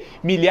possa ter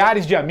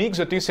milhares de amigos,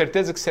 eu tenho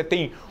certeza que você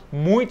tem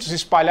muitos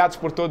espalhados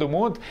por todo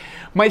mundo,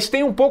 mas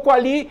tem um pouco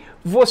ali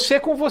você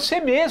com você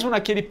mesmo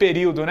naquele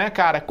período, né,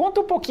 cara? Conta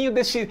um pouquinho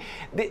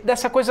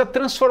dessa coisa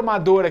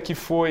transformadora que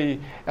foi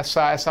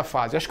essa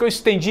fase. Acho que eu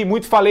estendi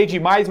muito, falei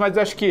demais, mas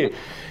acho que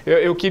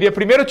eu queria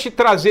primeiro te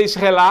trazer esse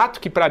relato,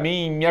 que para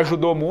mim me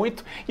ajudou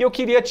muito, e eu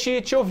queria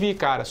te ouvir,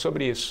 cara,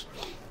 sobre isso.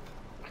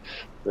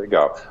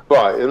 Legal.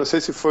 Bom, eu não sei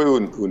se foi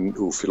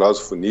o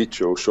filósofo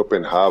Nietzsche ou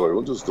Schopenhauer,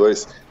 um dos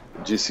dois,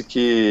 disse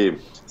que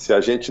se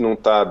a gente não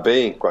está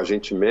bem com a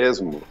gente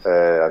mesmo,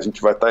 a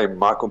gente vai estar em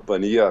má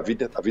companhia a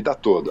vida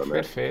toda, né?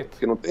 Perfeito.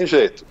 Porque não tem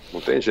jeito.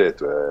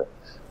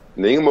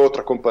 Nenhuma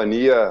outra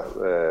companhia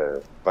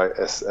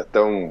é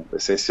tão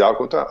essencial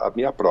quanto a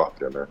minha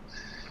própria, né?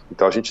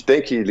 Então a gente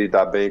tem que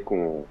lidar bem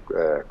com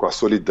a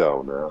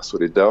solidão, né? A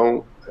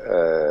solidão,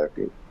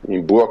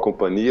 em boa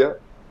companhia,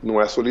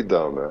 não é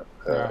solidão, né?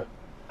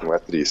 Não é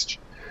triste.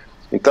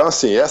 Então,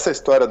 assim, essa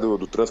história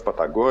do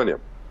Transpatagônia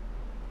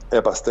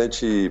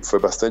foi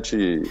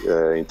bastante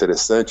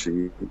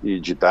interessante e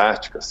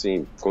didática,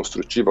 assim,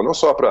 construtiva, não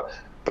só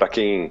para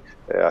quem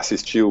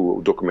assistiu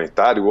o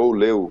documentário ou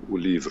leu o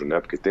livro, né?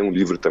 Porque tem um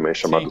livro também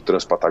chamado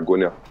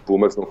Transpatagônia,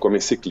 Pumas Não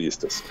Comem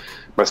Ciclistas.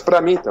 Mas para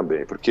mim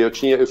também, porque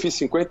eu fiz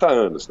 50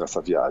 anos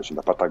nessa viagem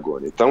da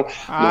Patagônia. Então,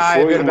 não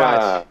foi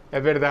É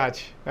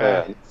verdade.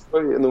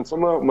 Não foi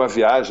uma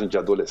viagem de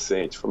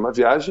adolescente, foi uma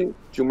viagem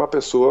de uma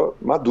pessoa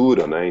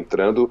madura, né?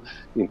 Entrando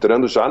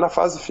já na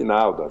fase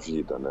final da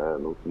vida, né?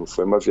 Não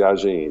foi uma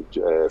viagem,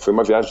 foi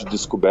uma viagem de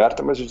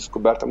descoberta, mas de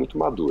descoberta muito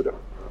madura.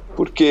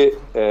 Porque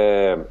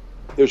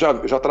eu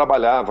já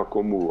trabalhava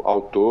como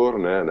autor,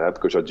 né? Na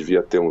época eu já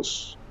devia ter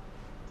uns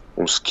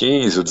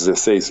 15 ou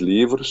 16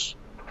 livros,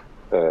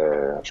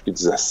 acho que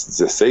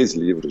 16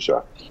 livros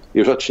já.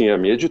 Eu já tinha a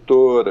minha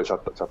editora, já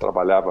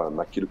trabalhava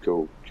naquilo que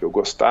eu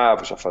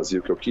gostava, já fazia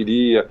o que eu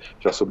queria,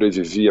 já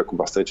sobrevivia com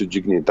bastante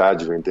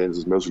dignidade vendendo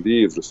os meus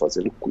livros,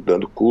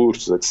 dando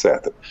cursos,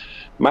 etc.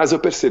 Mas eu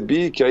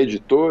percebi que a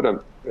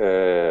editora,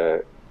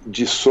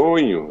 de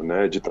sonho,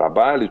 né, de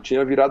trabalho,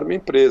 tinha virado uma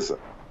empresa.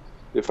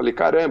 Eu falei,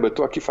 caramba, eu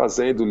estou aqui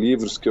fazendo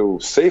livros que eu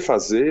sei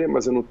fazer,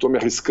 mas eu não estou me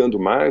arriscando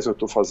mais, eu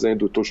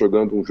estou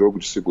jogando um jogo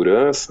de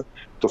segurança,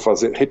 estou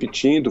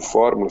repetindo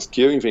fórmulas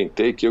que eu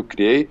inventei, que eu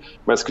criei,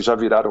 mas que já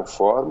viraram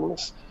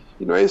fórmulas,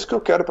 e não é isso que eu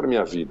quero para a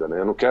minha vida, né?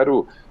 Eu não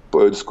quero...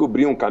 eu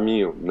descobri um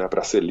caminho, né,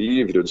 para ser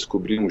livre, eu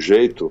descobri um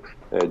jeito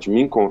de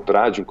me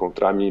encontrar, de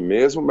encontrar a mim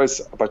mesmo,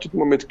 mas a partir do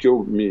momento que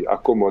eu me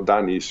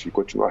acomodar nisso e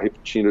continuar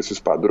repetindo esses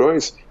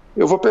padrões,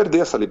 eu vou perder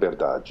essa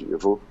liberdade, eu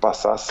vou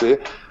passar a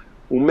ser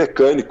um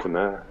mecânico,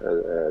 né,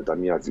 da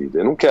minha vida.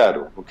 Eu não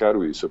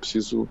quero isso, eu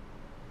preciso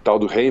tal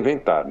do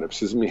reinventar, né, eu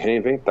preciso me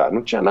reinventar.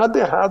 Não tinha nada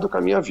errado com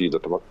a minha vida,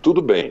 estava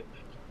tudo bem,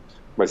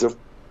 mas eu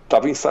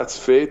estava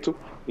insatisfeito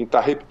em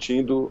estar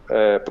repetindo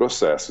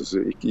processos.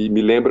 E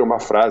me lembra uma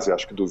frase,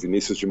 acho que do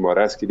Vinícius de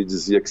Moraes, que ele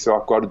dizia que se eu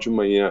acordo de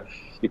manhã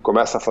e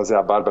começo a fazer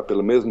a barba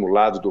pelo mesmo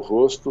lado do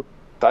rosto,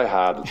 tá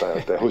errado,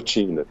 tá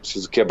rotina,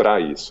 preciso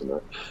quebrar isso, né?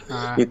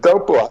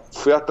 Então,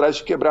 fui atrás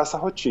de quebrar essa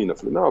rotina.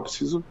 Falei, não, eu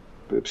preciso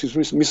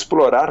me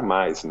explorar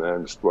mais, né?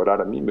 Me explorar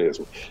a mim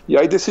mesmo. E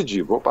aí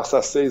decidi, vou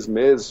passar 6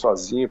 meses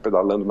sozinho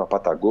pedalando na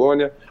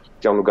Patagônia,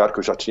 que é um lugar que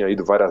eu já tinha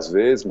ido várias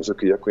vezes, mas eu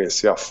queria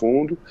conhecer a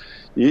fundo,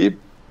 e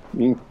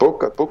em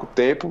pouco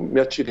tempo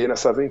me atirei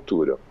nessa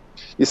aventura.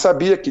 E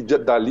sabia que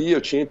dali eu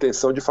tinha a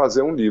intenção de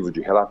fazer um livro,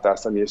 de relatar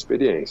essa minha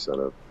experiência,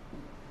 né?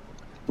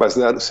 Mas,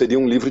 né, seria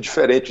um livro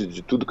diferente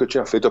de tudo que eu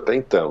tinha feito até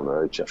então,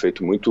 né? Eu tinha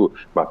feito muito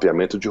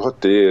mapeamento de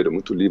roteiro,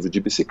 muito livro de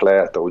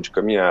bicicleta ou de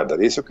caminhada.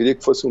 Esse eu queria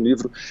que fosse um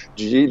livro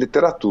de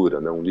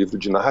literatura, né? Um livro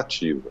de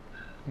narrativa,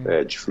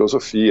 de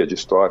filosofia, de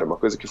história, uma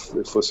coisa que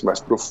fosse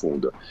mais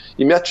profunda.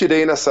 E me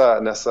atirei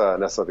nessa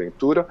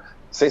aventura,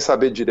 sem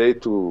saber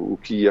direito o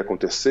que ia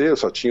acontecer. Eu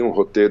só tinha um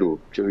roteiro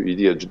que eu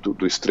iria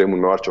do extremo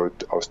norte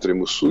ao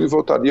extremo sul e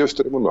voltaria ao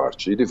extremo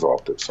norte, ida e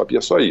volta. Eu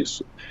sabia só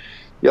isso.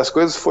 E as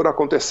coisas foram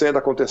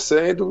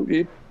acontecendo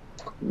e,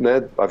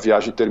 né, a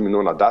viagem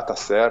terminou na data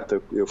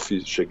certa. Eu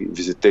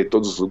visitei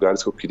todos os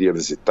lugares que eu queria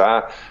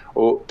visitar,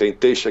 ou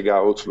tentei chegar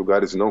a outros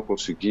lugares e não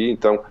consegui.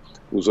 Então,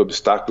 os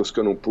obstáculos que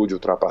eu não pude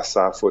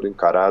ultrapassar foram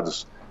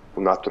encarados com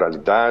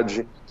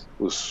naturalidade.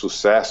 Os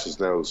sucessos,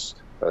 né,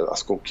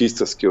 as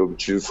conquistas que eu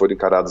tive foram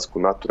encaradas com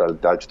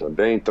naturalidade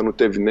também. Então, não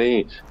teve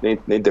nem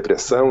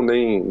depressão,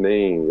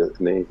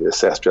 nem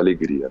excesso de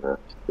alegria, né?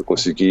 Eu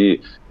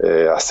consegui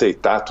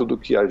aceitar tudo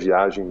que a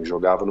viagem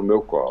jogava no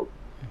meu colo.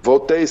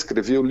 Voltei,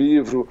 escrevi o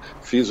livro,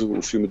 fiz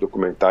o filme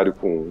documentário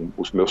com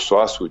o meu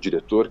sócio, o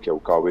diretor, que é o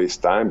Cauê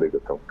Steinberg,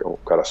 que é um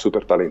cara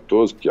super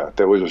talentoso, que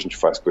até hoje a gente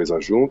faz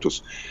coisas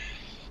juntos.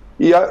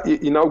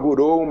 E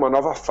inaugurou uma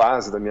nova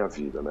fase da minha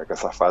vida, né? Que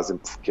essa fase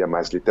que é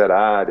mais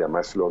literária,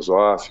 mais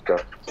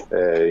filosófica.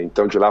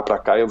 Então, de lá para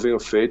cá, eu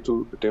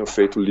tenho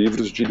feito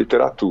livros de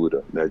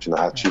literatura, né? De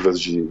narrativas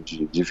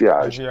de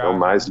viagem. Então,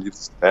 mais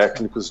livros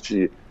técnicos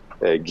de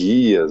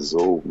guias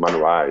ou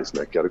manuais,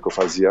 né? Que era o que eu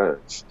fazia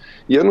antes.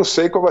 E eu não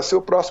sei qual vai ser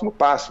o próximo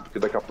passo, porque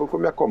daqui a pouco eu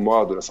me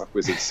acomodo nessa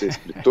coisa de ser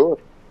escritor.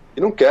 E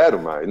não quero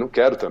mais, não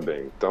quero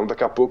também. Então,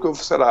 daqui a pouco,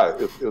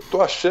 eu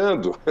tô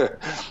achando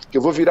que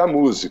eu vou virar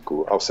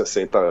músico aos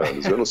 60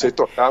 anos. Eu não sei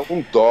tocar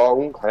um dó,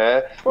 um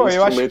ré,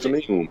 instrumento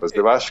nenhum, mas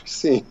eu acho que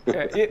sim.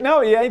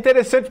 E é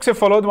interessante que você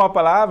falou de uma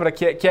palavra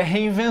que é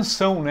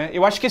reinvenção, né?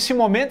 Eu acho que esse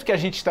momento que a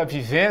gente está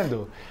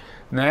vivendo,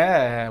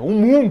 né, o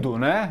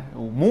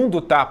mundo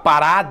está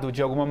parado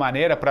de alguma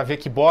maneira para ver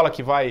que bola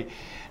que vai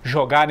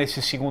jogar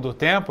nesse segundo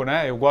tempo,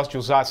 né? Eu gosto de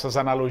usar essas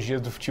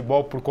analogias do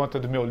futebol por conta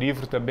do meu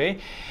livro também.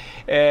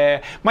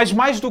 Mas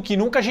mais do que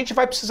nunca a gente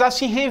vai precisar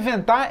se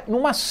reinventar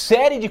numa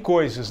série de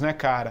coisas, né,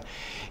 cara?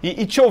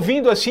 E te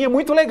ouvindo assim é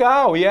muito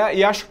legal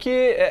e acho que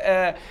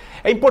é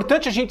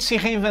importante a gente se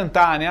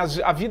reinventar, né?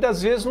 A vida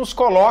às vezes nos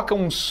coloca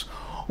uns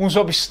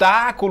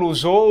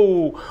obstáculos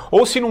ou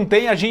se não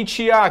tem, a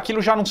gente,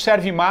 aquilo já não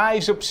serve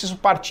mais, eu preciso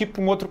partir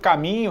para um outro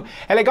caminho.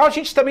 É legal a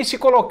gente também se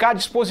colocar à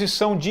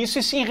disposição disso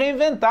e se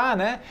reinventar,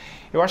 né?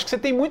 Eu acho que você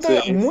tem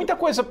muita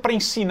coisa para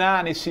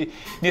ensinar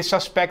nesse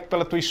aspecto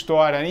pela tua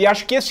história. E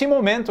acho que esse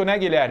momento, né,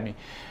 Guilherme,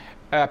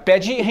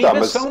 pede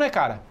reinvenção, né,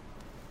 cara?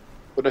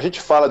 Quando a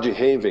gente fala de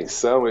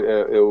reinvenção,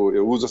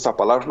 eu uso essa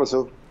palavra, mas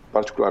eu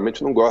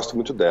particularmente não gosto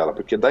muito dela,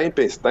 porque dá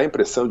a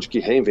impressão de que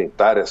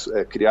reinventar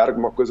é criar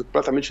alguma coisa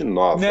completamente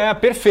nova.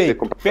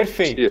 Perfeito.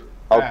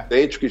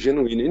 Autêntico e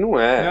genuíno. E não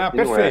é.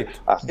 Perfeito.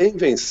 A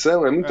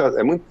reinvenção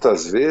é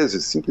muitas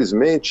vezes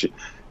simplesmente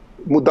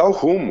mudar o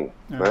rumo,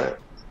 né?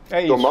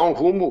 Tomar um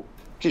rumo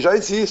que já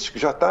existe, que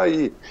já está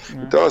aí.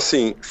 Então,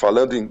 assim,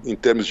 falando em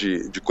termos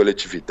de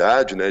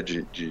coletividade, né,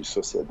 de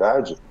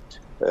sociedade,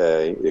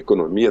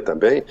 economia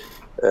também,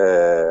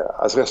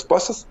 as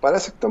respostas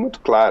parecem que estão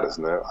muito claras,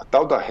 né? A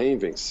tal da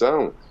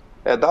reinvenção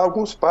é dar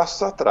alguns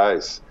passos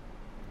atrás,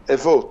 é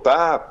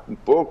voltar um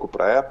pouco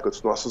para a época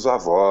dos nossos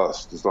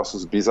avós, dos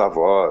nossos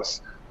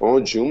bisavós,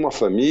 onde uma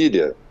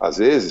família, às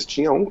vezes,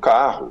 tinha um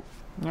carro,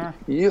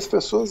 e as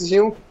pessoas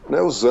iam,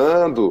 né,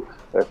 usando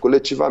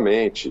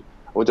coletivamente,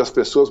 onde as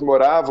pessoas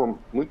moravam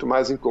muito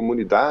mais em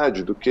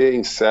comunidade do que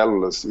em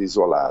células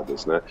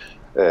isoladas, né?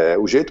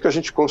 O jeito que a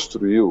gente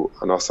construiu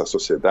a nossa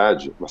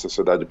sociedade, uma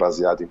sociedade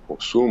baseada em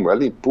consumo,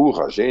 ela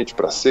empurra a gente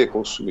para ser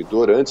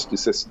consumidor antes de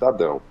ser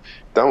cidadão.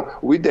 Então,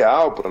 o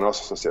ideal para a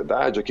nossa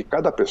sociedade é que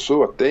cada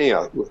pessoa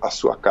tenha a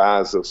sua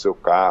casa, o seu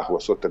carro, a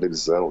sua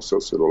televisão, o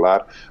seu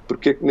celular,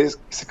 porque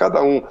se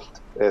cada um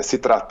se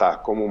tratar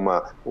como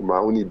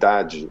uma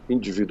unidade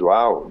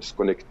individual,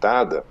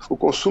 desconectada, o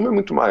consumo é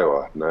muito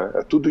maior, né?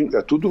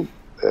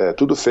 É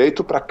tudo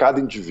feito para cada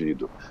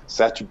indivíduo.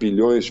 7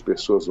 bilhões de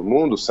pessoas no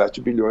mundo,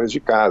 7 bilhões de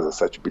casas,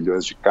 7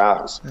 bilhões de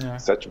carros,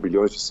 7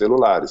 bilhões de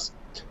celulares.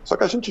 Só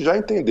que a gente já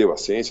entendeu, a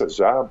ciência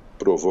já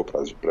provou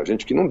para a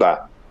gente que não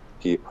dá,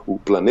 que o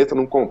planeta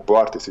não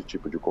comporta esse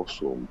tipo de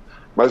consumo.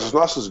 Mas os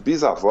nossos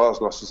bisavós,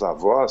 nossos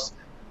avós,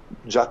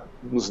 já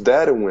nos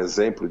deram um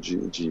exemplo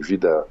de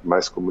vida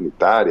mais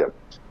comunitária,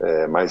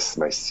 mais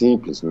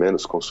simples,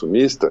 menos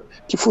consumista,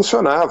 que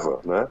funcionava,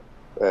 né?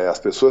 As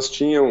pessoas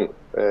tinham,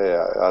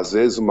 às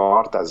vezes, uma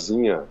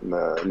hortazinha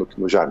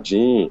no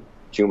jardim,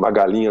 tinha uma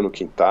galinha no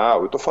quintal.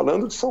 Eu estou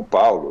falando de São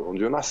Paulo,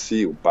 onde eu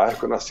nasci, o bairro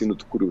que eu nasci, no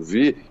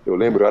Tucuruvi. Eu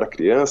lembro, eu era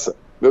criança,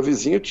 meu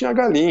vizinho tinha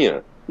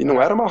galinha, e não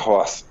era uma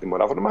roça, ele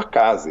morava numa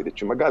casa, ele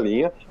tinha uma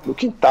galinha no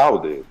quintal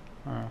dele.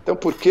 Então,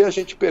 por que a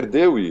gente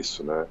perdeu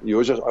isso, né? E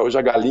hoje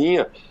a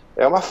galinha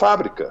é uma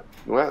fábrica,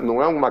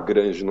 não é uma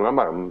granja, não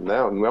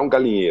é um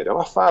galinheiro, é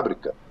uma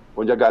fábrica,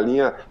 onde a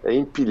galinha é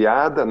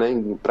empilhada, né,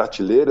 em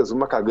prateleiras,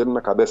 uma cagando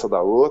na cabeça da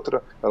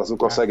outra, elas não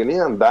conseguem nem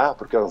andar,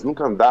 porque elas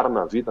nunca andaram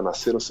na vida,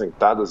 nasceram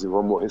sentadas e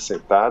vão morrer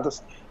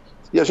sentadas,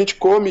 e a gente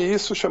come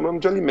isso chamando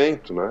de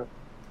alimento, né?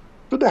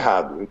 Tudo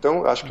errado.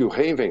 Então, acho que o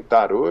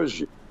reinventar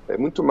hoje é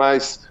muito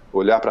mais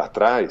olhar para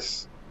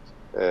trás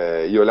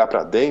e olhar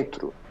para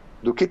dentro,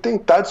 do que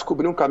tentar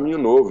descobrir um caminho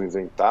novo,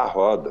 inventar a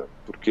roda,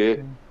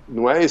 porque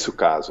não é esse o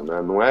caso, né?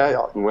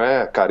 Não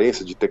é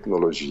carência de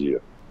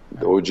tecnologia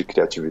ou de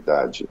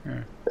criatividade,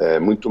 é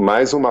muito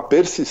mais uma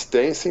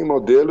persistência em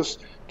modelos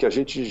que a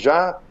gente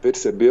já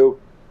percebeu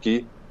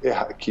que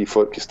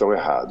estão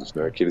errados,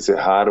 né? Que eles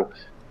erraram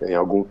em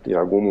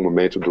algum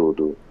momento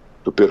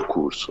do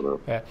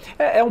percurso, né?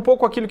 É um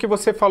pouco aquilo que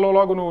você falou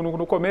logo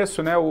no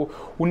começo, né? O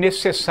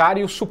necessário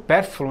e o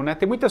supérfluo, né?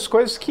 Tem muitas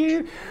coisas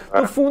que,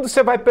 no fundo,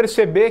 você vai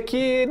perceber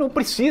que não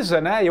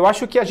precisa, né? Eu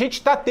acho que a gente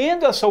está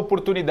tendo essa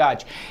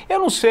oportunidade. Eu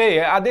não sei,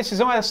 a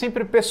decisão é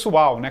sempre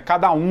pessoal, né?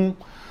 Cada um,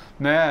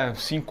 né,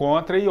 se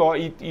encontra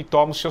e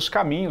toma os seus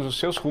caminhos, os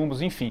seus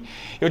rumos, enfim.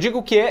 Eu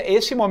digo que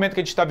esse momento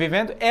que a gente está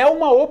vivendo é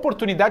uma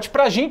oportunidade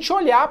para a gente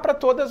olhar para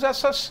todas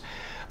essas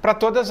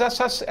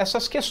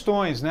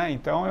questões, né?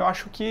 Então eu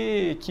acho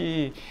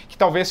que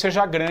talvez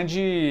seja a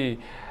grande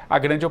a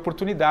grande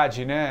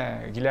oportunidade,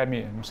 né,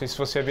 Guilherme? Não sei se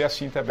você vê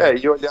assim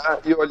também.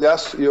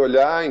 E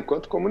olhar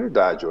enquanto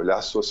comunidade, olhar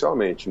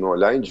socialmente, não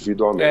olhar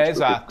individualmente.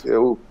 Exato.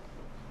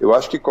 Eu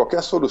acho que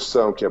qualquer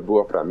solução que é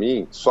boa para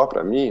mim, só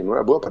para mim, não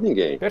é boa para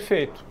ninguém.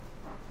 Perfeito.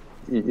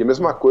 E a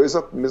mesma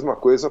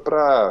coisa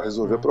para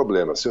resolver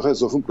problemas. Se eu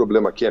resolvo um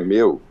problema que é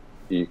meu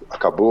e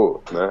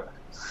acabou, né,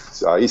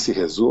 aí se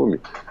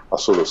resume a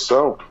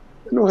solução,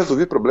 eu não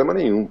resolvi problema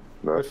nenhum.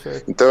 Né?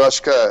 Então eu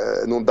acho que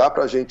não dá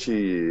para a gente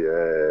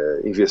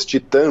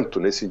investir tanto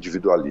nesse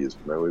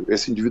individualismo. Né?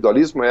 Esse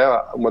individualismo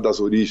é uma das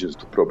origens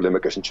do problema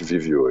que a gente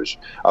vive hoje.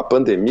 A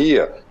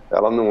pandemia,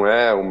 ela não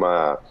é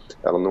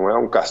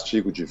um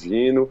castigo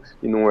divino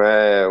e não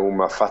é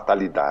uma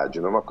fatalidade,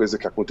 não é uma coisa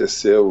que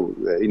aconteceu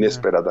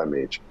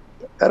inesperadamente.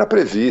 Era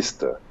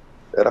prevista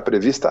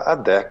há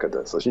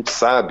décadas. A gente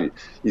sabe,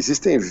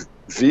 existem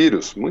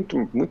vírus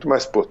muito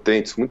mais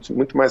potentes,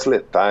 muito mais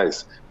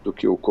letais do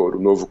que o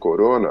novo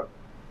corona,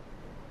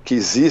 que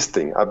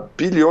existem há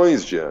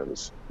bilhões de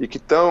anos e que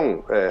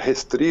estão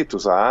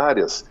restritos a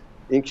áreas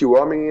em que o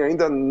homem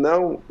ainda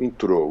não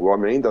entrou, o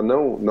homem ainda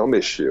não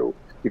mexeu.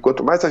 E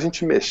quanto mais a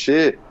gente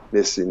mexer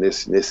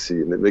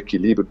no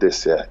equilíbrio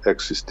desse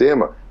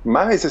ecossistema,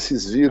 mais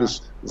esses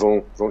vírus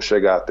vão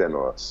chegar até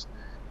nós.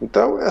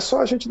 Então, é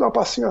só a gente dar um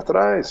passinho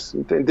atrás,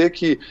 entender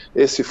que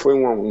esse foi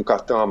um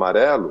cartão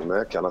amarelo,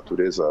 né, que a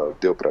natureza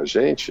deu para a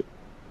gente,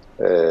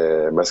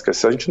 mas que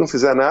se a gente não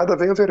fizer nada,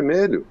 vem o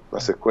vermelho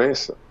na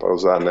sequência, para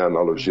usar, né, a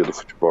analogia do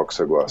futebol que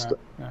você gosta.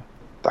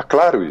 Tá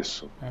claro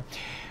isso.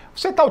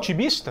 Você está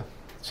otimista?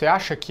 Você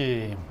acha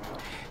que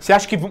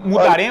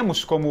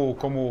mudaremos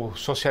como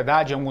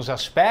sociedade em alguns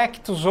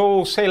aspectos?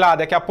 Ou, sei lá,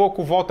 daqui a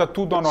pouco volta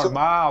tudo ao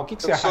normal? O que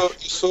você acha?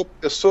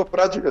 Eu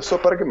sou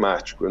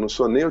pragmático. Eu não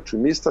sou nem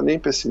otimista nem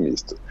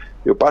pessimista.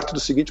 Eu parto do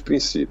seguinte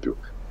princípio.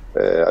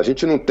 A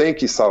gente não tem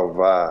que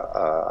salvar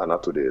a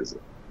natureza.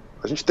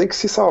 A gente tem que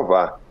se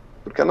salvar.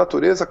 Porque a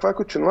natureza vai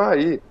continuar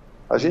aí.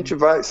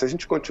 Se a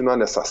gente continuar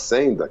nessa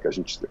senda que a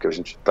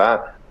gente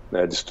está,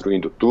 né,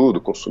 destruindo tudo,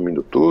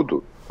 consumindo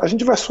tudo, a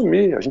gente vai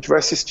sumir, a gente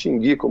vai se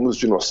extinguir como os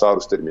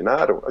dinossauros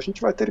terminaram, a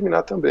gente vai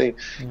terminar também.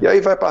 E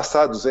aí vai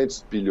passar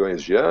 200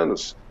 bilhões de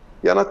anos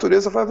e a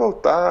natureza vai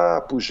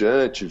voltar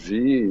pujante,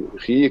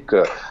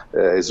 rica,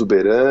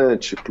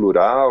 exuberante,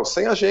 plural,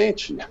 sem a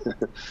gente.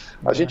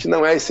 A gente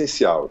não é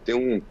essencial.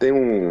 Tem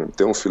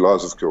um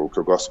filósofo que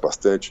eu gosto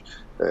bastante,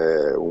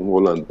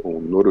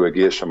 um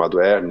norueguês chamado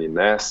Erne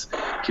Næss,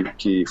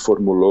 que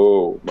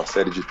formulou uma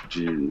série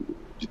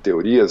de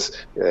teorias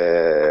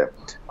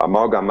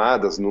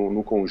amalgamadas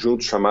num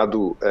conjunto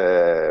chamado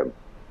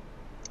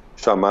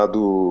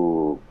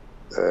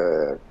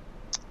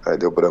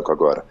deu branco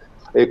agora,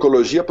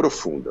 ecologia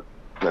profunda,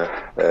 né?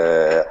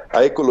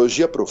 A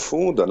ecologia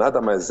profunda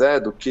nada mais é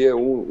do que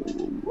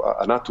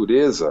a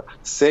natureza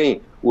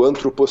sem o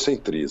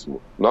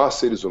antropocentrismo. Nós,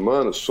 seres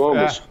humanos,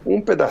 somos um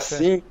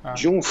pedacinho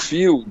de um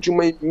fio, de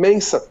uma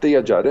imensa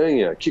teia de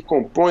aranha que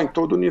compõe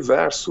todo o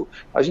universo.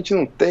 A gente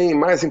não tem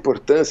mais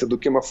importância do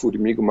que uma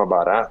formiga, uma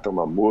barata,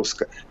 uma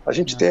mosca. A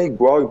gente tem a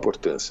igual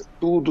importância.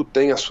 Tudo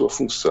tem a sua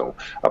função.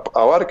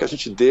 A hora que a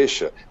gente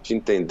deixa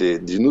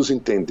de nos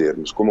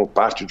entendermos como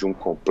parte de um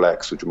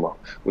complexo, de uma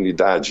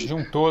unidade de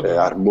um todo,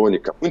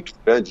 harmônica muito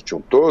grande de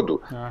um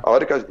todo, a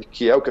hora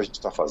que é o que a gente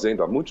está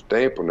fazendo há muito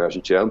tempo, né? A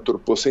gente é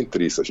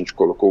antropocentrista, a gente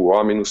colocou o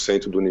homem no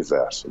centro do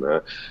universo,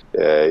 né?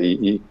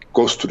 E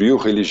construiu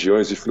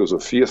religiões e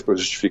filosofias para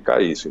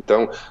justificar isso.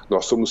 Então,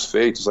 nós somos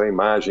feitos à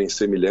imagem e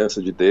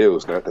semelhança de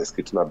Deus, né? Está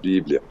escrito na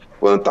Bíblia.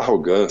 Quanta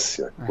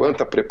arrogância,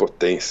 quanta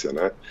prepotência,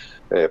 né?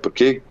 Por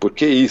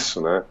que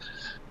isso, né?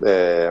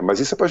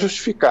 Mas isso é para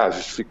justificar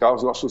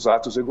os nossos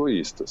atos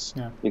egoístas.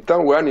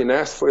 Então o Erne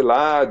Næss foi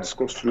lá,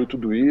 desconstruiu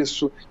tudo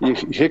isso e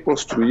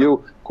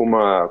reconstruiu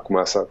com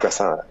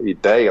essa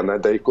ideia, né,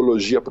 da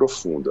ecologia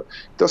profunda.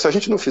 Então, se a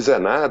gente não fizer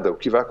nada, o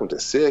que vai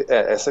acontecer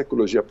essa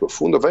ecologia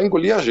profunda vai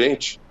engolir a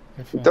gente.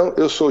 Então,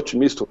 eu sou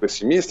otimista ou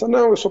pessimista?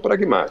 Não, eu sou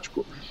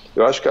pragmático.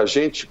 Eu acho que a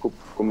gente,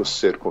 como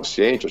ser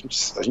consciente,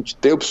 a gente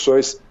tem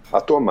opções a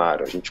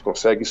tomar, a gente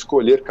consegue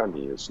escolher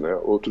caminhos, né?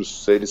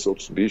 Outros seres,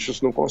 outros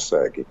bichos não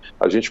conseguem,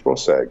 a gente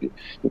consegue.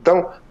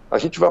 Então, a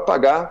gente vai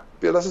pagar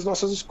pelas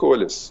nossas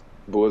escolhas,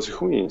 boas e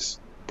ruins,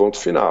 ponto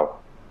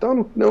final.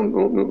 Então,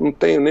 não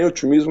tenho nem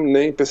otimismo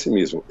nem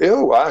pessimismo.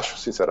 Eu acho,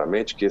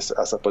 sinceramente, que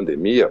essa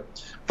pandemia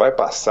vai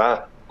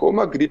passar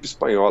como a gripe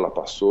espanhola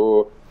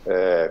passou,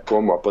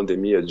 como a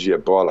pandemia de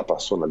ebola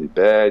passou na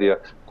Libéria,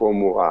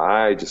 como a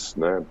AIDS,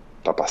 né,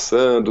 está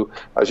passando.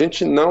 A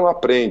gente não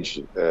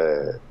aprende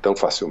tão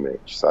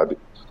facilmente, sabe?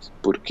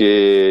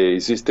 Porque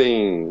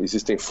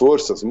existem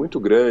forças muito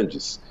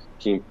grandes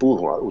que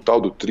empurram o tal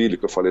do trilho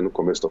que eu falei no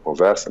começo da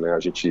conversa, né? A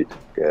gente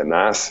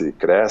nasce,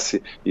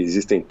 cresce, e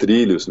existem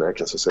trilhos, né,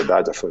 que a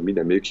sociedade, a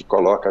família meio que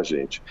coloca a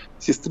gente.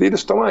 Esses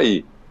trilhos estão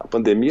aí. A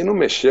pandemia não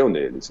mexeu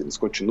neles, eles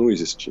continuam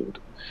existindo.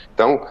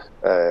 Então,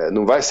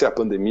 não vai ser a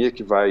pandemia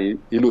que vai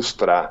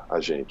ilustrar a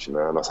gente,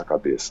 né, a nossa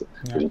cabeça.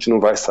 A gente não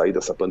vai sair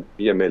dessa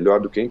pandemia melhor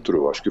do que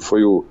entrou. Acho que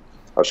foi o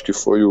Acho que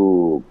foi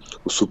o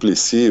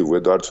Suplicy, o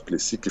Eduardo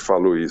Suplicy, que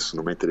falou isso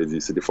numa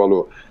entrevista. Ele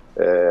falou,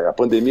 a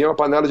pandemia é uma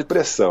panela de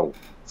pressão.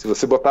 Se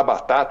você botar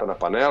batata na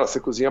panela, você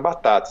cozinha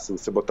batata. Se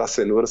você botar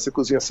cenoura, você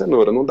cozinha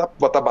cenoura. Não dá para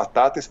botar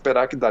batata e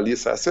esperar que dali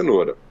saia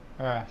cenoura.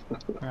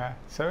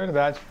 Isso é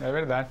verdade, é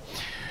verdade.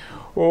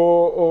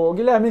 O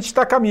Guilherme, a gente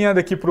está caminhando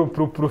aqui para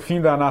o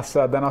fim da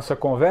nossa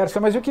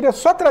conversa, mas eu queria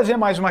só trazer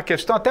mais uma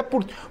questão, até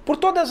por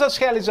todas as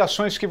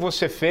realizações que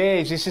você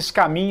fez, esses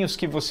caminhos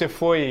que você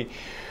foi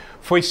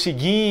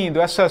seguindo,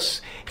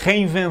 essas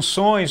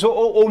reinvenções,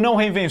 ou não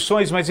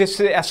reinvenções, mas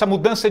essa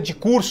mudança de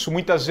curso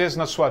muitas vezes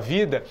na sua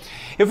vida.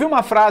 Eu vi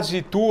uma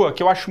frase tua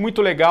que eu acho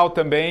muito legal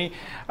também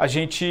a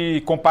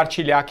gente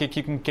compartilhar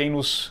aqui com quem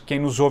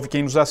nos ouve,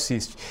 quem nos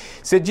assiste.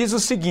 Você diz o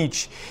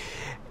seguinte,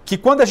 que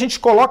quando a gente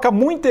coloca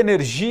muita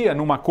energia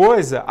numa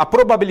coisa, a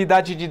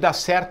probabilidade de dar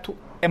certo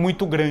é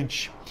muito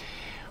grande.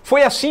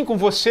 Foi assim com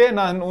você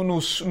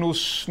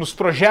nos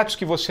projetos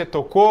que você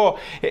tocou?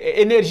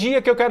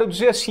 Energia, que eu quero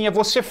dizer assim, é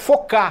você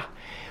focar.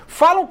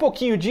 Fala um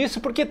pouquinho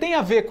disso, porque tem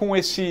a ver com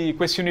esse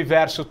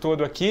universo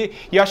todo aqui,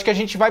 e eu acho que a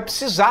gente vai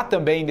precisar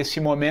também desse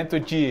momento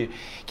que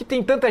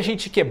tem tanta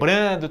gente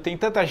quebrando, tem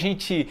tanta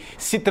gente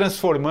se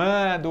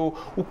transformando,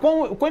 o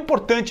quão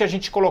importante a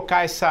gente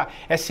colocar essa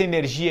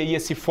energia e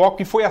esse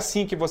foco, e foi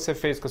assim que você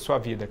fez com a sua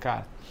vida,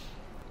 cara.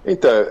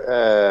 Então,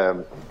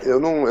 eu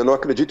não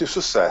acredito em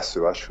sucesso.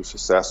 Eu acho o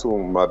sucesso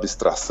uma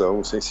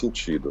abstração sem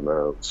sentido, né?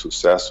 O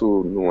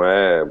sucesso não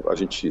é a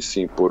gente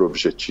se impor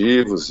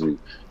objetivos e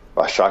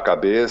baixar a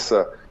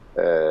cabeça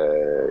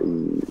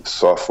e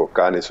só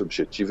focar nesse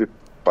objetivo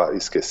e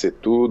esquecer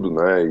tudo,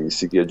 né? E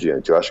seguir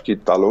adiante. Eu acho que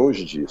está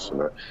longe disso,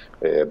 né?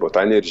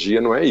 Botar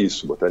energia não é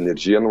isso. Botar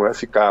energia não é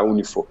ficar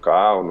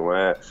unifocal, não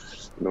é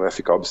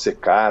ficar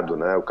obcecado,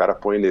 né? O cara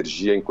põe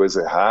energia em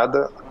coisa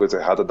errada, a coisa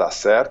errada dá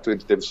certo,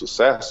 ele teve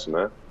sucesso,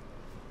 né?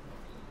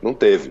 Não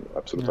teve,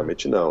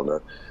 absolutamente não, né?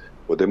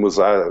 Podemos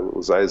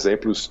usar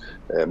exemplos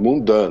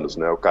mundanos,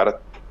 né? O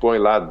cara põe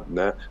lá,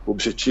 né?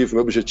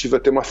 Meu objetivo é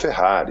ter uma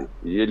Ferrari,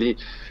 e ele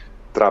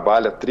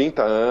trabalha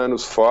 30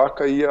 anos,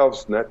 foca, e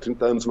aos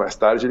 30 anos mais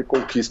tarde ele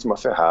conquista uma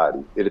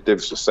Ferrari. Ele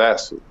teve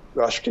sucesso?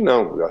 Eu acho que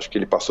não, eu acho que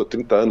ele passou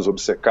 30 anos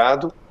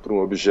obcecado por um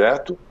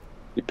objeto,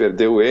 e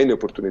perdeu N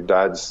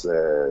oportunidades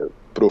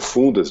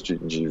profundas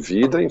de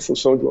vida em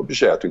função de um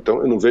objeto.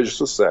 Então, eu não vejo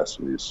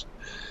sucesso nisso.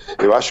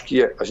 Eu acho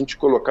que a gente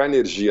colocar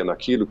energia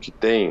naquilo que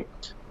tem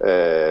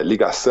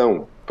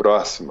ligação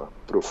próxima,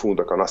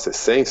 profunda com a nossa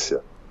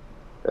essência,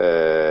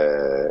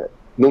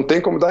 não tem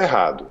como dar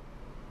errado.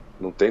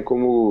 Não tem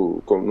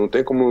como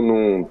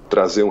não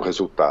trazer um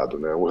resultado,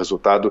 né? Um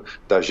resultado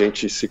da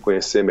gente se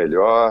conhecer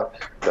melhor,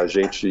 da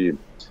gente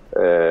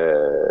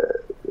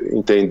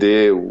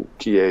entender o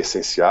que é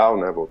essencial,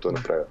 né?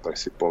 Voltando para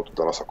esse ponto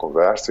da nossa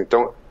conversa.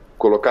 Então,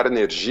 colocar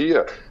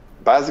energia,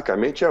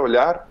 basicamente, é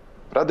olhar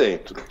para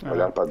dentro.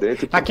 Olhar para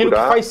dentro e procurar... Aquilo que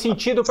faz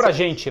sentido para a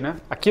gente, né?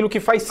 Aquilo que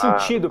faz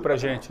sentido para a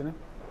gente, né?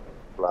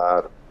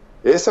 Claro.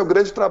 Esse é o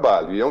grande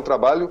trabalho, e é um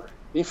trabalho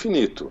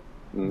infinito.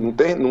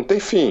 Não tem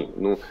fim.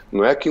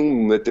 Não é que em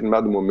um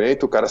determinado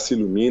momento o cara se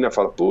ilumina e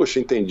fala, poxa,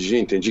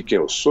 entendi quem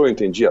eu sou,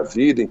 entendi a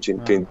vida,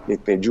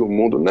 entendi o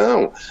mundo.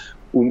 Não.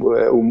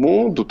 O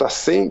mundo está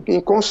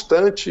em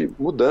constante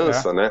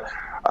mudança, né?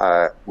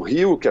 O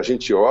rio que a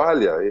gente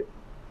olha,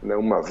 né,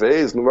 uma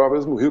vez, não é o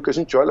mesmo rio que a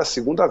gente olha a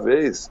segunda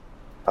vez.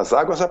 As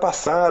águas já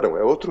passaram,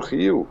 é outro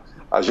rio.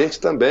 A gente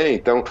também.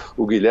 Então,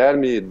 o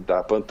Guilherme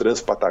da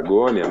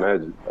Transpatagônia,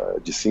 né,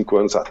 de 5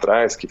 anos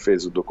atrás, que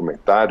fez o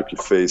documentário, que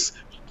fez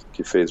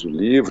o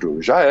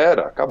livro, já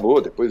era,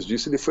 acabou. Depois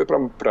disso ele foi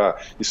para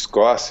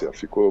Escócia,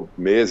 ficou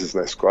meses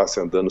na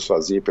Escócia andando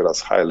sozinho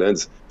pelas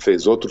Highlands,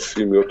 fez outro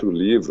filme, outro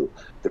livro.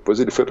 Depois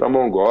ele foi para a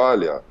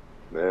Mongólia,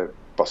 né,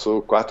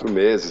 passou 4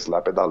 meses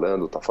lá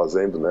pedalando, está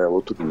fazendo, né,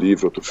 outro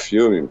livro, outro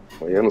filme.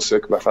 Amanhã não sei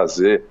o que vai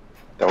fazer.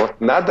 Então,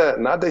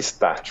 nada é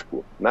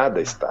estático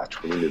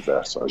no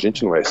universo, a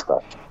gente não é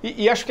estático.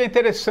 E acho que é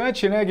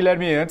interessante, né,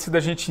 Guilherme, antes da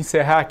gente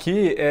encerrar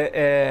aqui,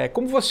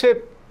 como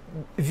você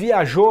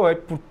viajou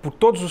por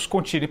todos os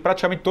continentes,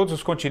 praticamente todos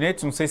os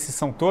continentes, não sei se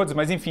são todos,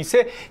 mas enfim,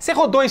 você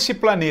rodou esse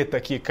planeta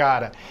aqui,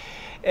 cara.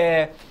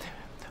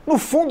 No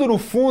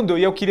fundo,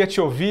 e eu queria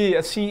te ouvir,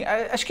 assim,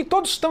 acho que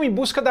todos estão em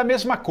busca da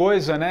mesma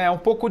coisa, né? É um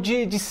pouco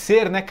de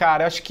ser, né,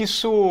 cara? Acho que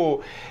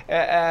isso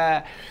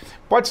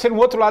pode ser um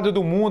outro lado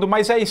do mundo,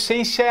 mas a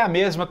essência é a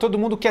mesma. Todo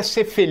mundo quer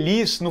ser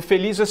feliz, no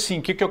feliz assim,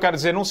 o que eu quero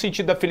dizer? Não no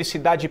sentido da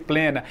felicidade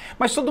plena,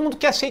 mas todo mundo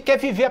quer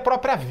viver a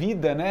própria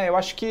vida, né? Eu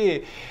acho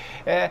que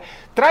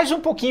traz um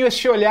pouquinho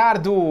esse olhar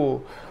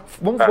do...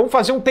 Vamos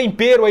fazer um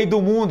tempero aí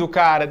do mundo,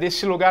 cara,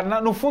 desse lugar.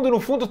 No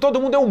fundo, todo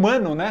mundo é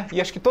humano, né? E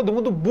acho que todo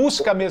mundo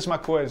busca a mesma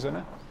coisa,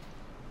 né?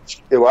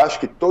 Eu acho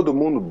que todo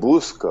mundo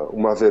busca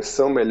uma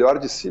versão melhor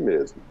de si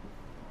mesmo.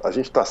 A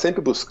gente está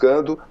sempre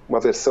buscando uma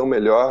versão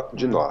melhor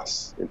de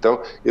nós.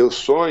 Então, eu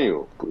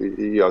sonho,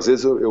 e às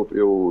vezes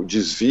eu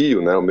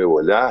desvio, né, o meu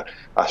olhar,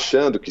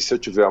 achando que se eu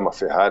tiver uma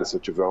Ferrari, se eu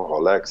tiver um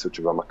Rolex, se eu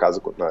tiver uma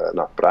casa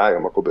na praia,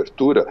 uma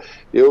cobertura,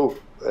 eu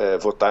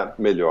vou estar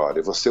melhor,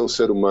 eu vou ser um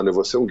ser humano, eu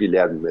vou ser um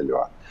Guilherme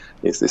melhor.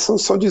 Esses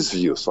são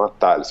desvios, são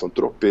atalhos, são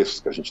tropeços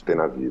que a gente tem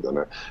na vida,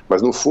 né?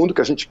 Mas no fundo o que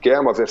a gente quer é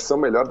uma versão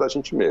melhor da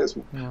gente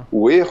mesmo.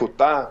 O erro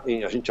está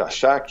em a gente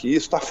achar que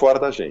isso está fora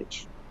da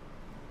gente.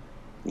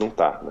 Não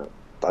está, né?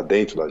 Está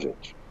dentro da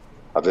gente.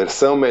 A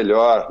versão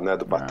melhor, né,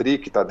 do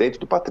Patrick está dentro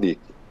do Patrick.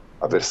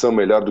 A versão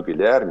melhor do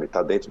Guilherme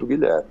está dentro do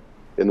Guilherme.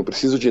 Eu não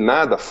preciso de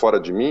nada fora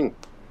de mim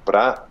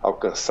para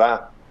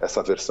alcançar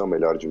essa versão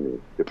melhor de mim.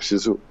 Eu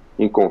preciso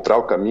encontrar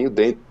o caminho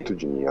dentro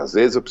de mim. Às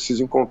vezes eu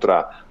preciso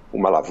encontrar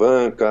uma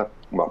alavanca,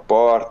 uma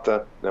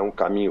porta, né, um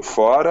caminho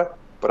fora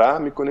para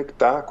me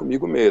conectar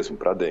comigo mesmo,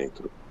 para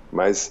dentro.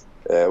 Mas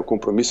o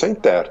compromisso é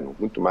interno,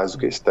 muito mais do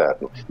que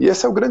externo. E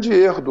esse é o grande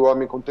erro do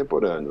homem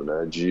contemporâneo,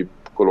 né, de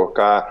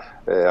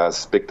colocar as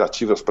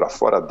expectativas para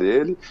fora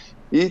dele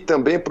e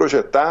também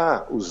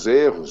projetar os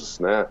erros,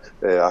 né,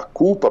 a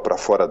culpa para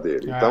fora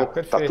dele. Então,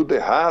 está tudo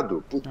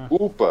errado por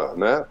culpa,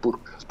 né,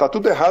 está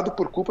tudo errado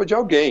por culpa de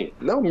alguém,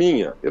 não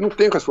minha. Eu não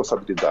tenho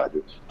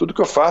responsabilidade. Tudo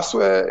que eu faço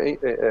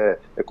é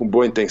com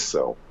boa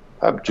intenção.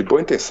 De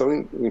boa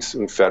intenção, o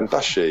inferno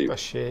está cheio. Está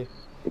cheio.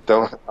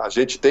 Então, a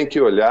gente tem que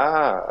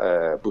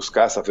olhar,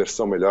 buscar essa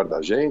versão melhor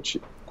da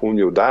gente, com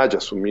humildade,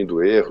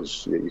 assumindo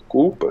erros e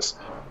culpas,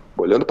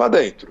 olhando para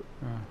dentro,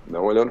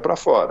 não olhando para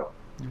fora.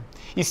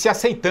 E se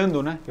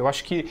aceitando, né? Eu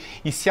acho que...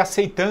 E se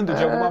aceitando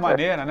de alguma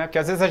maneira, né? Porque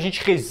às vezes a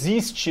gente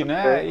resiste,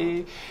 né?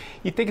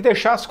 E tem que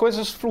deixar as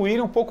coisas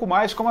fluírem um pouco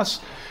mais, como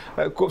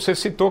você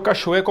citou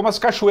cachoeira, como as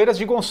cachoeiras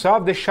de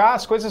Gonçalves, deixar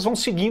as coisas vão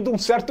seguindo um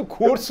certo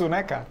curso,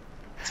 né, cara?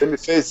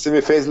 Você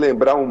me fez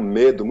lembrar um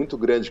medo muito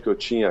grande que eu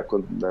tinha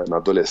na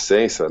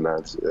adolescência,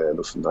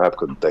 na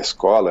época da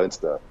escola,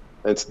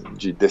 antes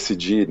de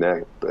decidir,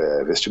 né,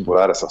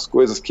 vestibular, essas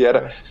coisas, que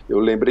era, eu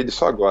lembrei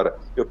disso agora,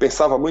 eu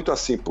pensava muito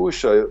assim,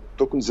 puxa, eu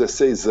estou com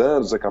 16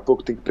 anos, daqui a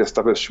pouco tenho que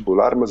prestar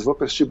vestibular, mas eu vou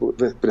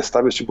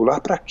prestar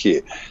vestibular para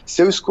quê?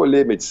 Se eu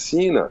escolher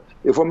medicina,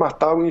 eu vou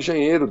matar o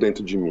engenheiro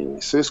dentro de mim.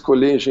 Se eu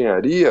escolher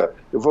engenharia,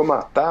 eu vou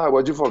matar o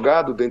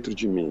advogado dentro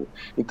de mim.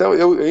 Então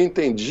eu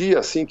entendi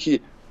assim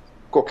que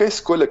qualquer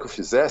escolha que eu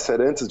fizesse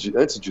era,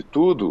 antes de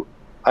tudo,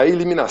 a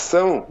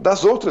eliminação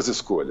das outras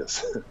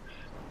escolhas.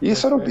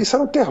 Isso era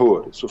um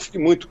terror, eu sofri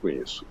muito com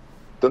isso.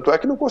 Tanto é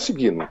que não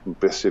consegui,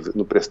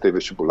 não prestei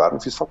vestibular, não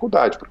fiz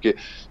faculdade, porque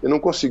eu não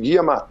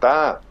conseguia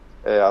matar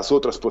as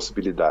outras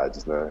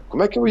possibilidades, né?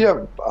 Como é que eu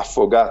ia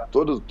afogar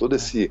todo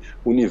esse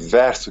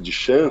universo de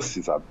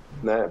chances,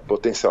 né,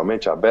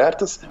 potencialmente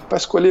abertas, para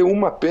escolher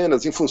uma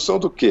apenas, em função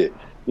do quê?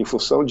 Em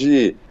função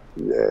de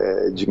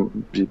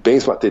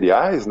bens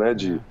materiais, né,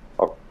 de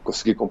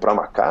conseguir comprar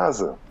uma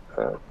casa?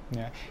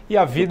 E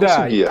a vida...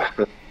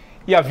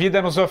 E a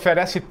vida nos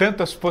oferece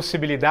tantas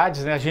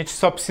possibilidades, né? A gente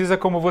só precisa,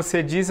 como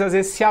você diz, às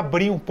vezes se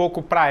abrir um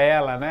pouco para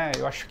ela, né?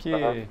 Eu acho que...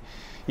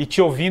 E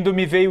te ouvindo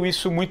me veio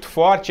isso muito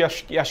forte,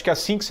 acho que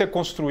assim que você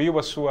construiu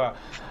a sua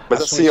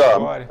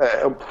história.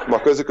 Uma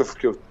coisa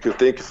que eu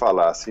tenho que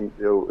falar, assim,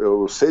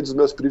 eu sei dos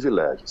meus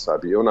privilégios,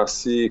 sabe? Eu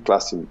nasci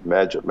classe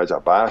média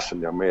baixa,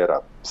 minha mãe era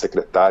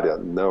secretária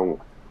não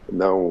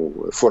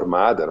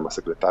formada, era uma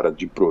secretária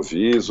de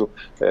improviso,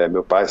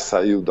 meu pai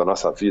saiu da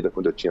nossa vida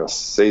quando eu tinha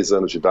 6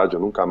 anos de idade, eu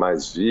nunca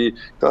mais vi.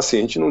 Então, assim, a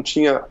gente não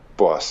tinha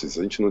posses,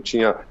 a gente não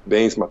tinha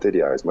bens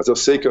materiais, mas eu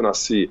sei que eu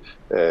nasci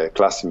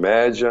classe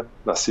média,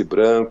 nasci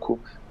branco,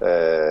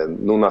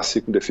 não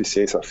nasci com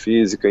deficiência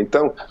física.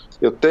 Então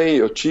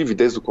eu tive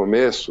desde o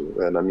começo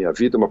na minha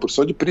vida uma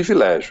porção de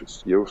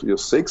privilégios, e eu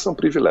sei que são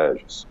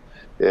privilégios.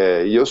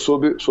 E eu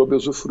soube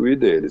usufruir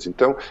deles.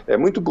 Então, é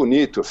muito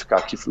bonito eu ficar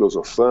aqui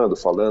filosofando,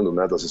 falando,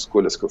 né, das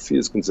escolhas que eu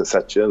fiz. Com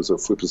 17 anos eu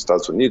fui para os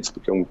Estados Unidos,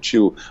 porque um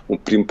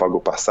primo pagou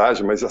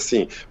passagem, mas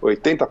assim,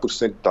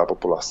 80% da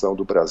população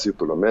do Brasil,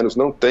 pelo menos,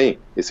 não tem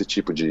esse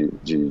tipo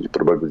de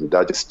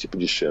probabilidade, esse tipo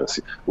de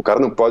chance. O cara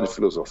não pode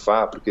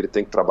filosofar porque ele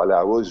tem que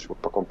trabalhar hoje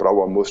para comprar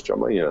o almoço de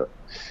amanhã.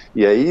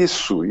 E é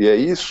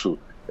isso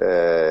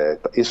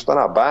está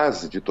na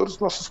base de todos os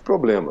nossos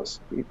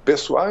problemas,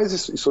 pessoais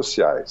e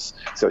sociais.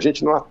 Se a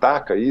gente não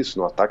ataca isso,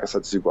 não ataca essa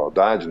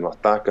desigualdade, não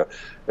ataca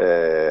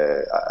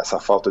essa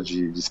falta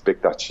de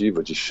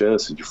expectativa, de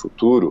chance, de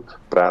futuro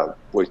para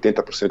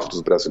 80%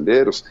 dos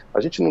brasileiros, a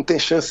gente não tem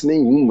chance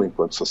nenhuma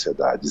enquanto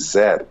sociedade,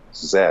 zero.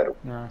 Se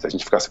a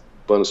gente ficasse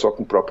preocupando só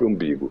com o próprio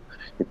umbigo.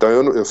 Então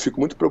eu fico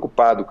muito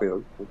preocupado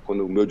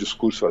quando o meu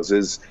discurso, às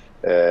vezes,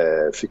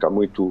 fica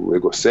muito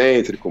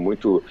egocêntrico,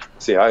 muito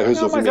assim, eu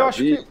resolvi minha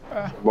vida,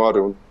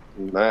 moro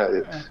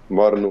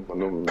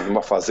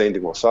numa fazenda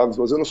em Gonçalves,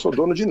 mas eu não sou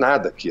dono de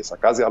nada aqui, essa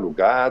casa é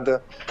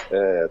alugada,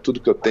 tudo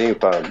que eu tenho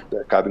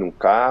cabe num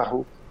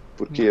carro,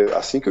 porque é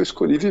assim que eu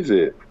escolhi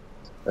viver.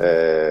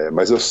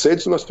 Mas eu sei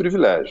dos meus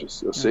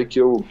privilégios. Eu sei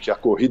que a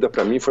corrida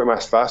para mim foi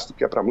mais fácil do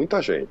que é para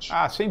muita gente.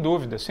 Sem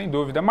dúvida, sem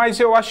dúvida. Mas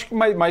eu acho que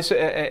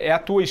é a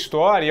tua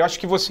história. Eu acho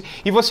que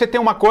você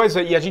tem uma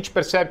coisa, e a gente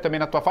percebe também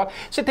na tua fala,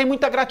 você tem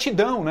muita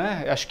gratidão,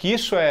 né? Acho que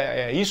isso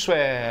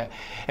é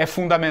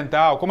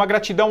fundamental. Como a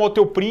gratidão ao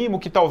teu primo,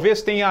 que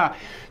talvez tenha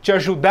te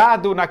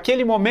ajudado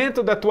naquele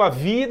momento da tua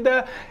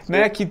vida,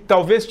 né? Que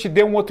talvez te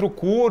dê um outro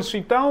curso.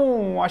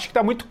 Então, acho que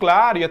está muito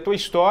claro. E a tua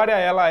história,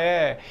 ela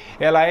é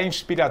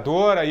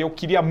inspiradora. E eu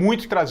queria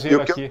muito trazer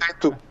aqui.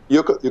 E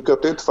o que eu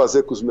tento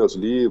fazer com os meus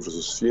livros,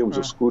 os filmes,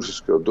 os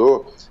cursos que eu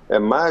dou, é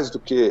mais do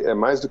que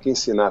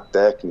ensinar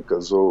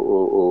técnicas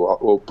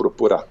ou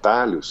propor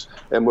atalhos,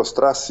 é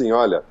mostrar assim,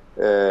 olha,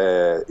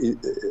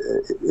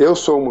 eu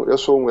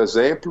sou um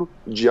exemplo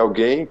de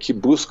alguém que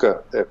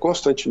busca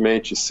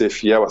constantemente ser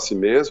fiel a si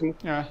mesmo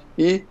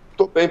e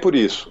estou bem por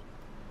isso.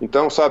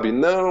 Então, sabe,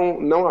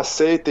 não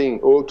aceitem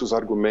outros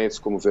argumentos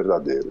como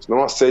verdadeiros,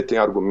 não aceitem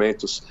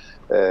argumentos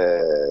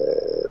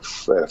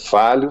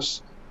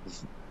falhos,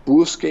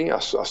 busquem a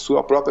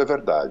sua própria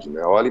verdade,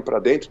 né? Olhem para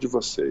dentro de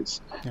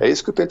vocês. É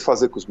isso que eu tento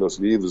fazer com os meus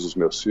livros, os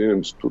meus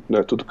filmes,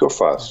 tudo que eu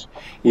faço,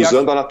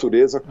 usando a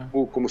natureza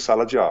como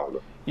sala de aula.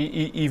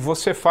 E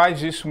você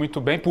faz isso muito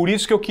bem, por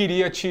isso que eu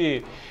queria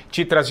te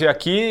trazer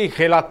aqui.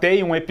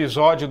 Relatei um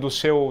episódio do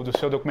seu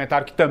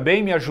documentário que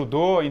também me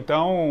ajudou,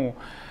 então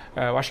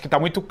eu acho que está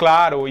muito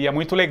claro e é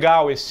muito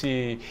legal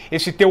esse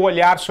teu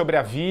olhar sobre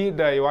a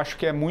vida. Eu acho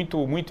que é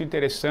muito, muito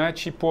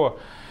interessante.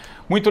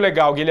 Muito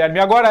legal, Guilherme.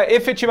 Agora,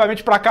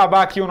 efetivamente, para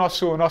acabar aqui o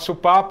nosso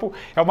papo,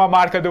 é uma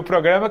marca do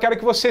programa, eu quero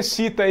que você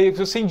cita aí, que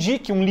você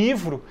indique um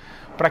livro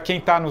para quem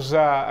está nos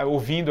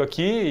ouvindo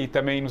aqui e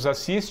também nos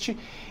assiste,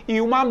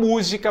 e uma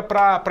música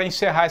para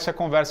encerrar essa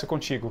conversa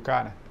contigo,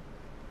 cara.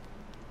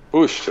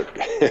 Puxa,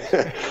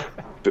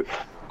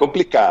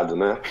 complicado,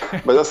 né?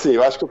 Mas assim,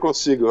 eu acho que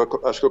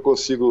eu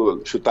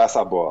consigo chutar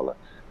essa bola.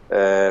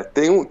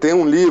 Tem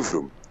um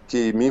livro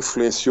que me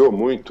influenciou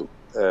muito,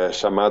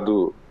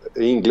 chamado...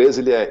 Em inglês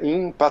ele é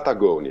In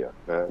Patagonia,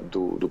 né,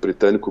 do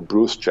britânico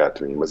Bruce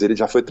Chatwin, mas ele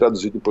já foi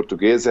traduzido em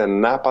português,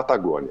 Na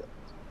Patagônia.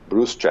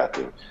 Bruce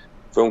Chatwin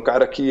foi um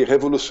cara que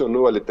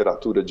revolucionou a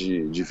literatura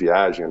de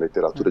viagem, a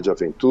literatura de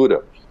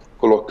aventura,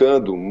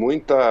 colocando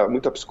muita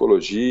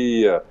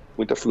psicologia,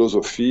 muita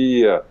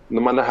filosofia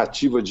numa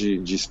narrativa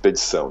de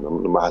expedição,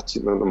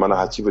 numa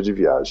narrativa de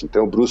viagem.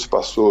 Então o Bruce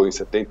passou em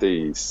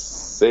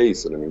 76,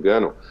 se não me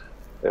engano,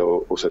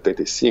 ou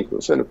 75,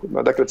 não sei,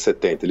 na década de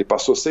 70, ele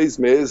passou 6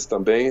 meses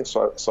também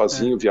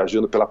sozinho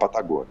viajando pela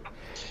Patagônia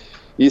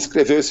e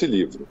escreveu esse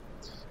livro.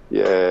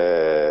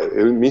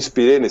 Eu me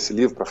inspirei nesse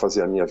livro para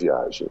fazer a minha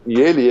viagem,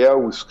 e ele é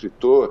o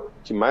escritor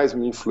que mais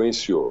me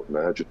influenciou,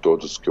 né, de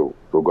todos que eu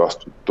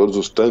gosto, todos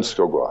os tantos que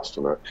eu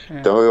gosto, né?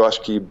 Então eu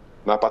acho que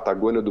Na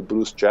Patagônia, do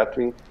Bruce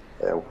Chatwin,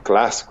 é um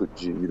clássico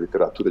de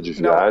literatura de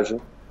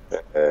viagem.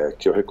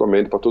 Que eu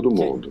recomendo para todo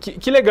mundo.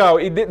 Que legal.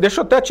 E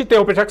deixa eu até te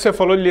interromper, já que você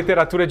falou de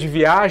literatura de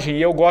viagem,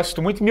 e eu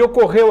gosto muito, me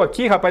ocorreu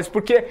aqui, rapaz,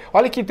 porque,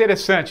 olha que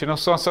interessante, não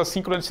são essas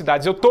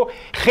sincronicidades. Eu estou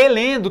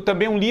relendo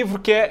também um livro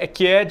que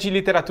é de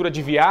literatura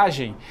de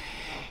viagem,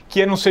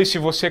 que eu não sei se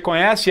você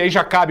conhece, e aí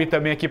já cabe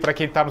também aqui para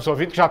quem está nos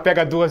ouvindo, que já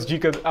pega 2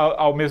 dicas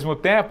ao mesmo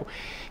tempo,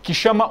 que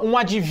chama Um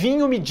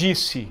Adivinho Me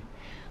Disse,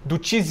 do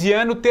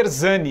Tiziano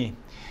Terzani.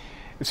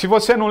 Se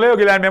você não leu,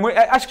 Guilherme,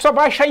 acho que só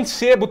vai achar em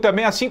sebo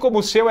também, assim como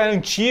o seu é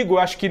antigo,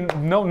 acho que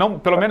não,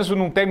 pelo menos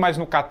não tem mais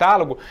no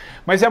catálogo,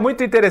 mas é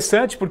muito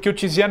interessante porque o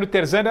Tiziano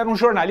Terzani era um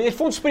jornalista, ele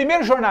foi um dos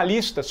primeiros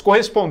jornalistas,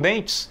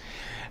 correspondentes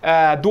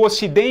do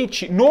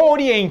Ocidente no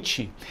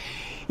Oriente.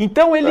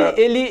 Então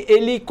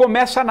ele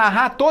começa a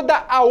narrar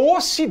toda a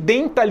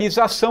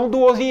ocidentalização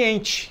do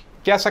Oriente,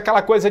 que é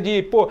aquela coisa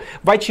de,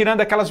 vai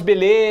tirando aquelas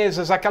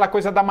belezas, aquela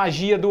coisa da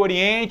magia do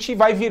Oriente e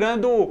vai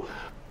virando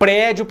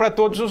prédio para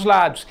todos os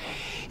lados.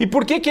 E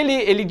por que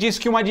ele diz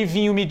que Um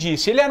Adivinho Me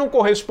Disse? Ele era um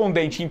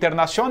correspondente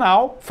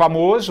internacional,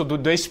 famoso, do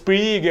Der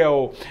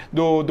Spiegel,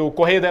 do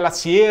Correio della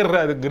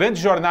Sierra,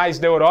 grandes jornais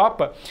da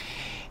Europa,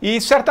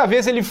 e certa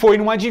vez ele foi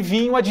num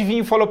adivinho, o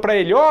adivinho falou para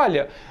ele,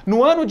 olha,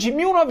 no ano de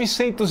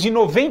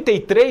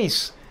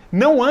 1993,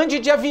 não ande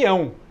de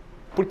avião,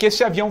 porque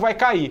esse avião vai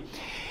cair.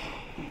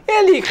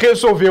 Ele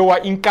resolveu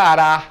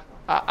encarar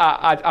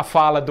a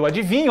fala do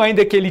adivinho,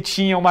 ainda que ele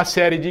tinha uma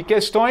série de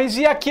questões,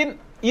 e aqui...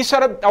 Isso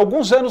era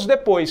alguns anos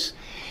depois.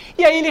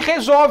 E aí ele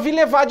resolve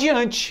levar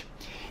adiante.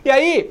 E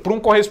aí, para um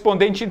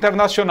correspondente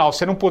internacional,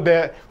 se não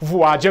puder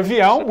voar de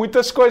avião,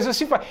 muitas coisas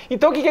se fazem.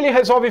 Então o que ele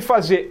resolve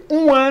fazer?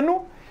 1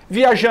 ano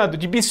viajando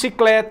de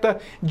bicicleta,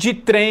 de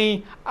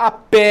trem, a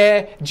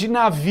pé, de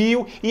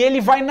navio, e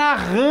ele vai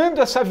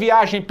narrando essa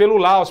viagem pelo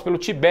Laos, pelo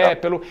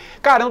Tibete,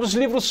 Cara, um dos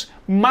livros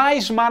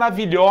mais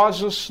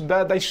maravilhosos,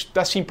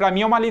 assim, para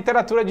mim é uma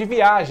literatura de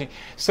viagem,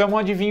 Um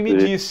Adivinho Me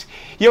Disse.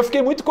 E eu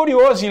fiquei muito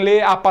curioso em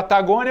ler a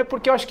Patagônia,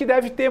 porque eu acho que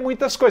deve ter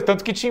muitas coisas,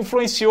 tanto que te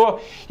influenciou.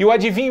 E o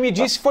Adivinho Me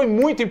Disse foi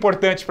muito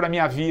importante para a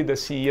minha vida,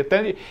 assim.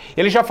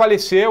 Ele já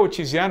faleceu, o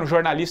Tiziano, um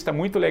jornalista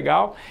muito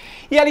legal.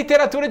 E a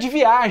literatura de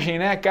viagem,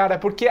 né, cara?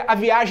 Porque a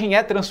viagem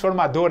é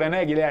transformadora,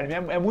 né, Guilherme?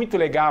 É muito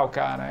legal,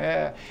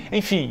 cara.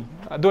 Enfim,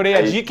 Adorei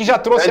a dica e já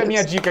trouxe a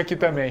minha dica aqui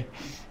também.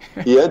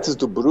 E antes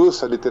do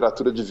Bruce, a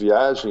literatura de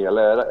viagem,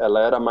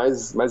 ela era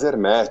mais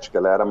hermética,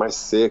 ela era mais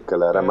seca,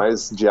 ela era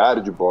mais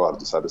diário de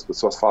bordo, sabe? As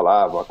pessoas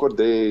falavam,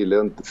 acordei,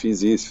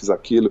 fiz isso, fiz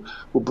aquilo.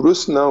 O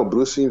Bruce não, o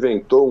Bruce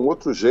inventou um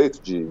outro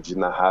jeito de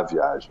narrar a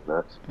viagem,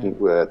 né?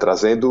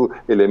 Trazendo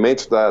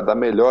elementos da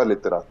melhor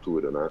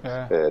literatura, né?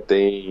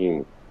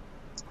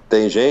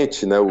 Tem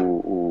gente, né,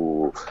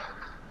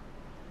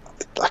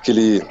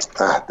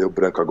 deu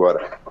branco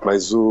agora.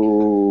 Mas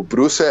o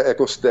Bruce é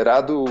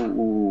considerado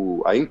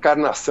a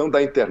encarnação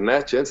da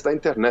internet antes da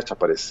internet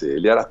aparecer.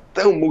 Ele era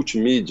tão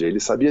multimídia, ele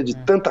sabia de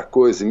tanta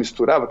coisa,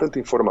 misturava tanta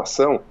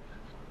informação,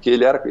 que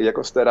ele é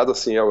considerado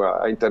assim,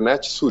 a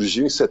internet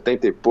surgiu em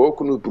 70 e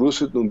pouco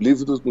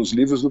nos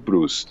livros do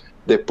Bruce.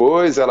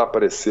 Depois ela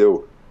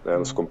apareceu, né,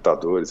 nos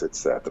computadores,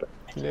 etc.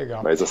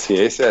 Legal. Mas assim,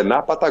 esse é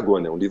Na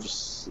Patagônia, um livro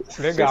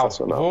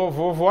sensacional.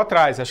 Vou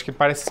atrás, acho que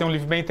parece ser um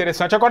livro bem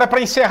interessante. Agora,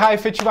 para encerrar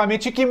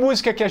efetivamente, que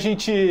música que a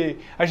gente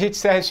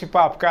encerra esse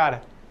papo,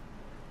 cara?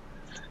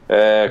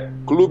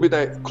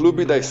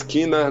 Clube da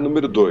Esquina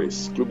número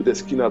 2, Clube da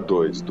Esquina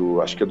 2,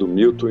 acho que é do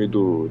Milton e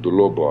do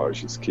Lô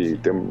Borges, que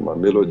tem uma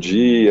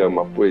melodia,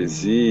 uma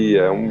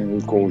poesia,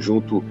 um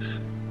conjunto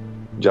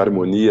de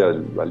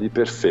harmonia ali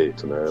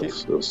perfeito, né?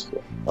 Eu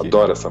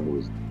adoro essa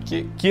música.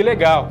 Que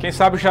legal, quem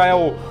sabe já é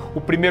o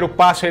primeiro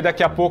passo aí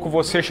daqui a pouco,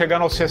 você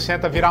chegando aos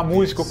 60, virar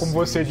músico, como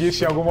você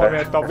disse em algum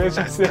momento, talvez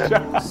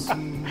seja.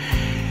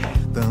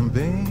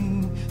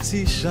 Também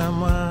se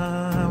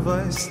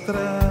chamava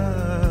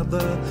estrada,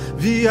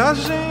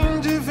 viagem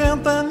de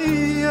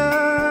ventania.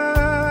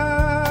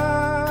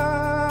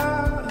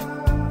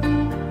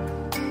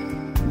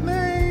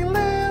 Nem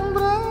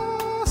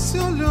lembra se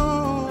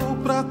olhou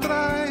pra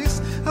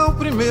trás ao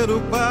primeiro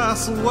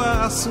passo,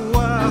 aço,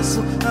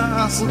 aço,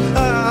 aço,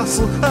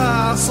 aço,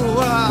 aço,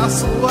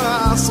 aço,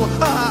 aço, aço,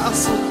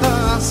 aço,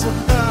 aço,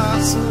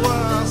 aço,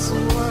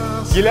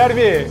 aço.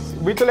 Guilherme,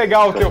 muito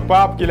legal o teu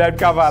papo, Guilherme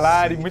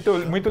Cavallari,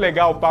 muito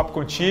legal o papo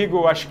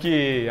contigo, acho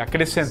que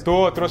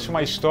acrescentou, trouxe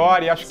uma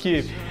história, acho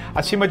que,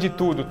 acima de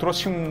tudo,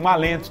 trouxe um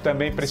alento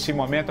também para esse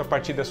momento a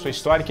partir da sua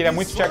história, queria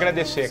muito te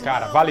agradecer,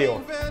 cara,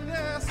 valeu.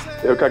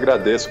 Eu que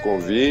agradeço o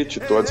convite,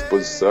 estou à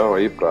disposição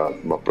aí para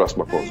uma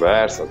próxima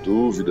conversa,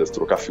 dúvidas,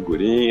 trocar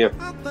figurinha,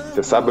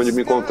 você sabe onde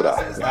me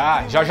encontrar.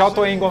 Já eu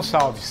estou aí em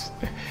Gonçalves.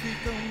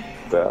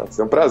 Tá,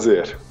 é um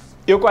prazer.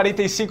 E o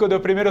 45 do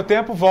Primeiro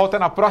Tempo volta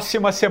na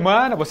próxima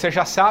semana, você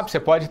já sabe, você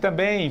pode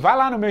também, vai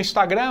lá no meu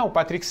Instagram,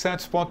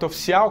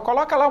 patricksantos.oficial,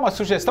 coloca lá uma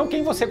sugestão,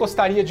 quem você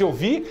gostaria de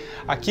ouvir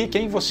aqui,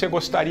 quem você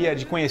gostaria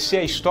de conhecer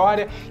a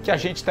história, que a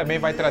gente também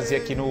vai trazer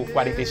aqui no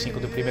 45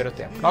 do Primeiro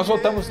Tempo. Nós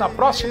voltamos na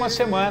próxima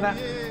semana,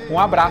 um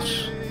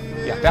abraço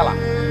e até lá!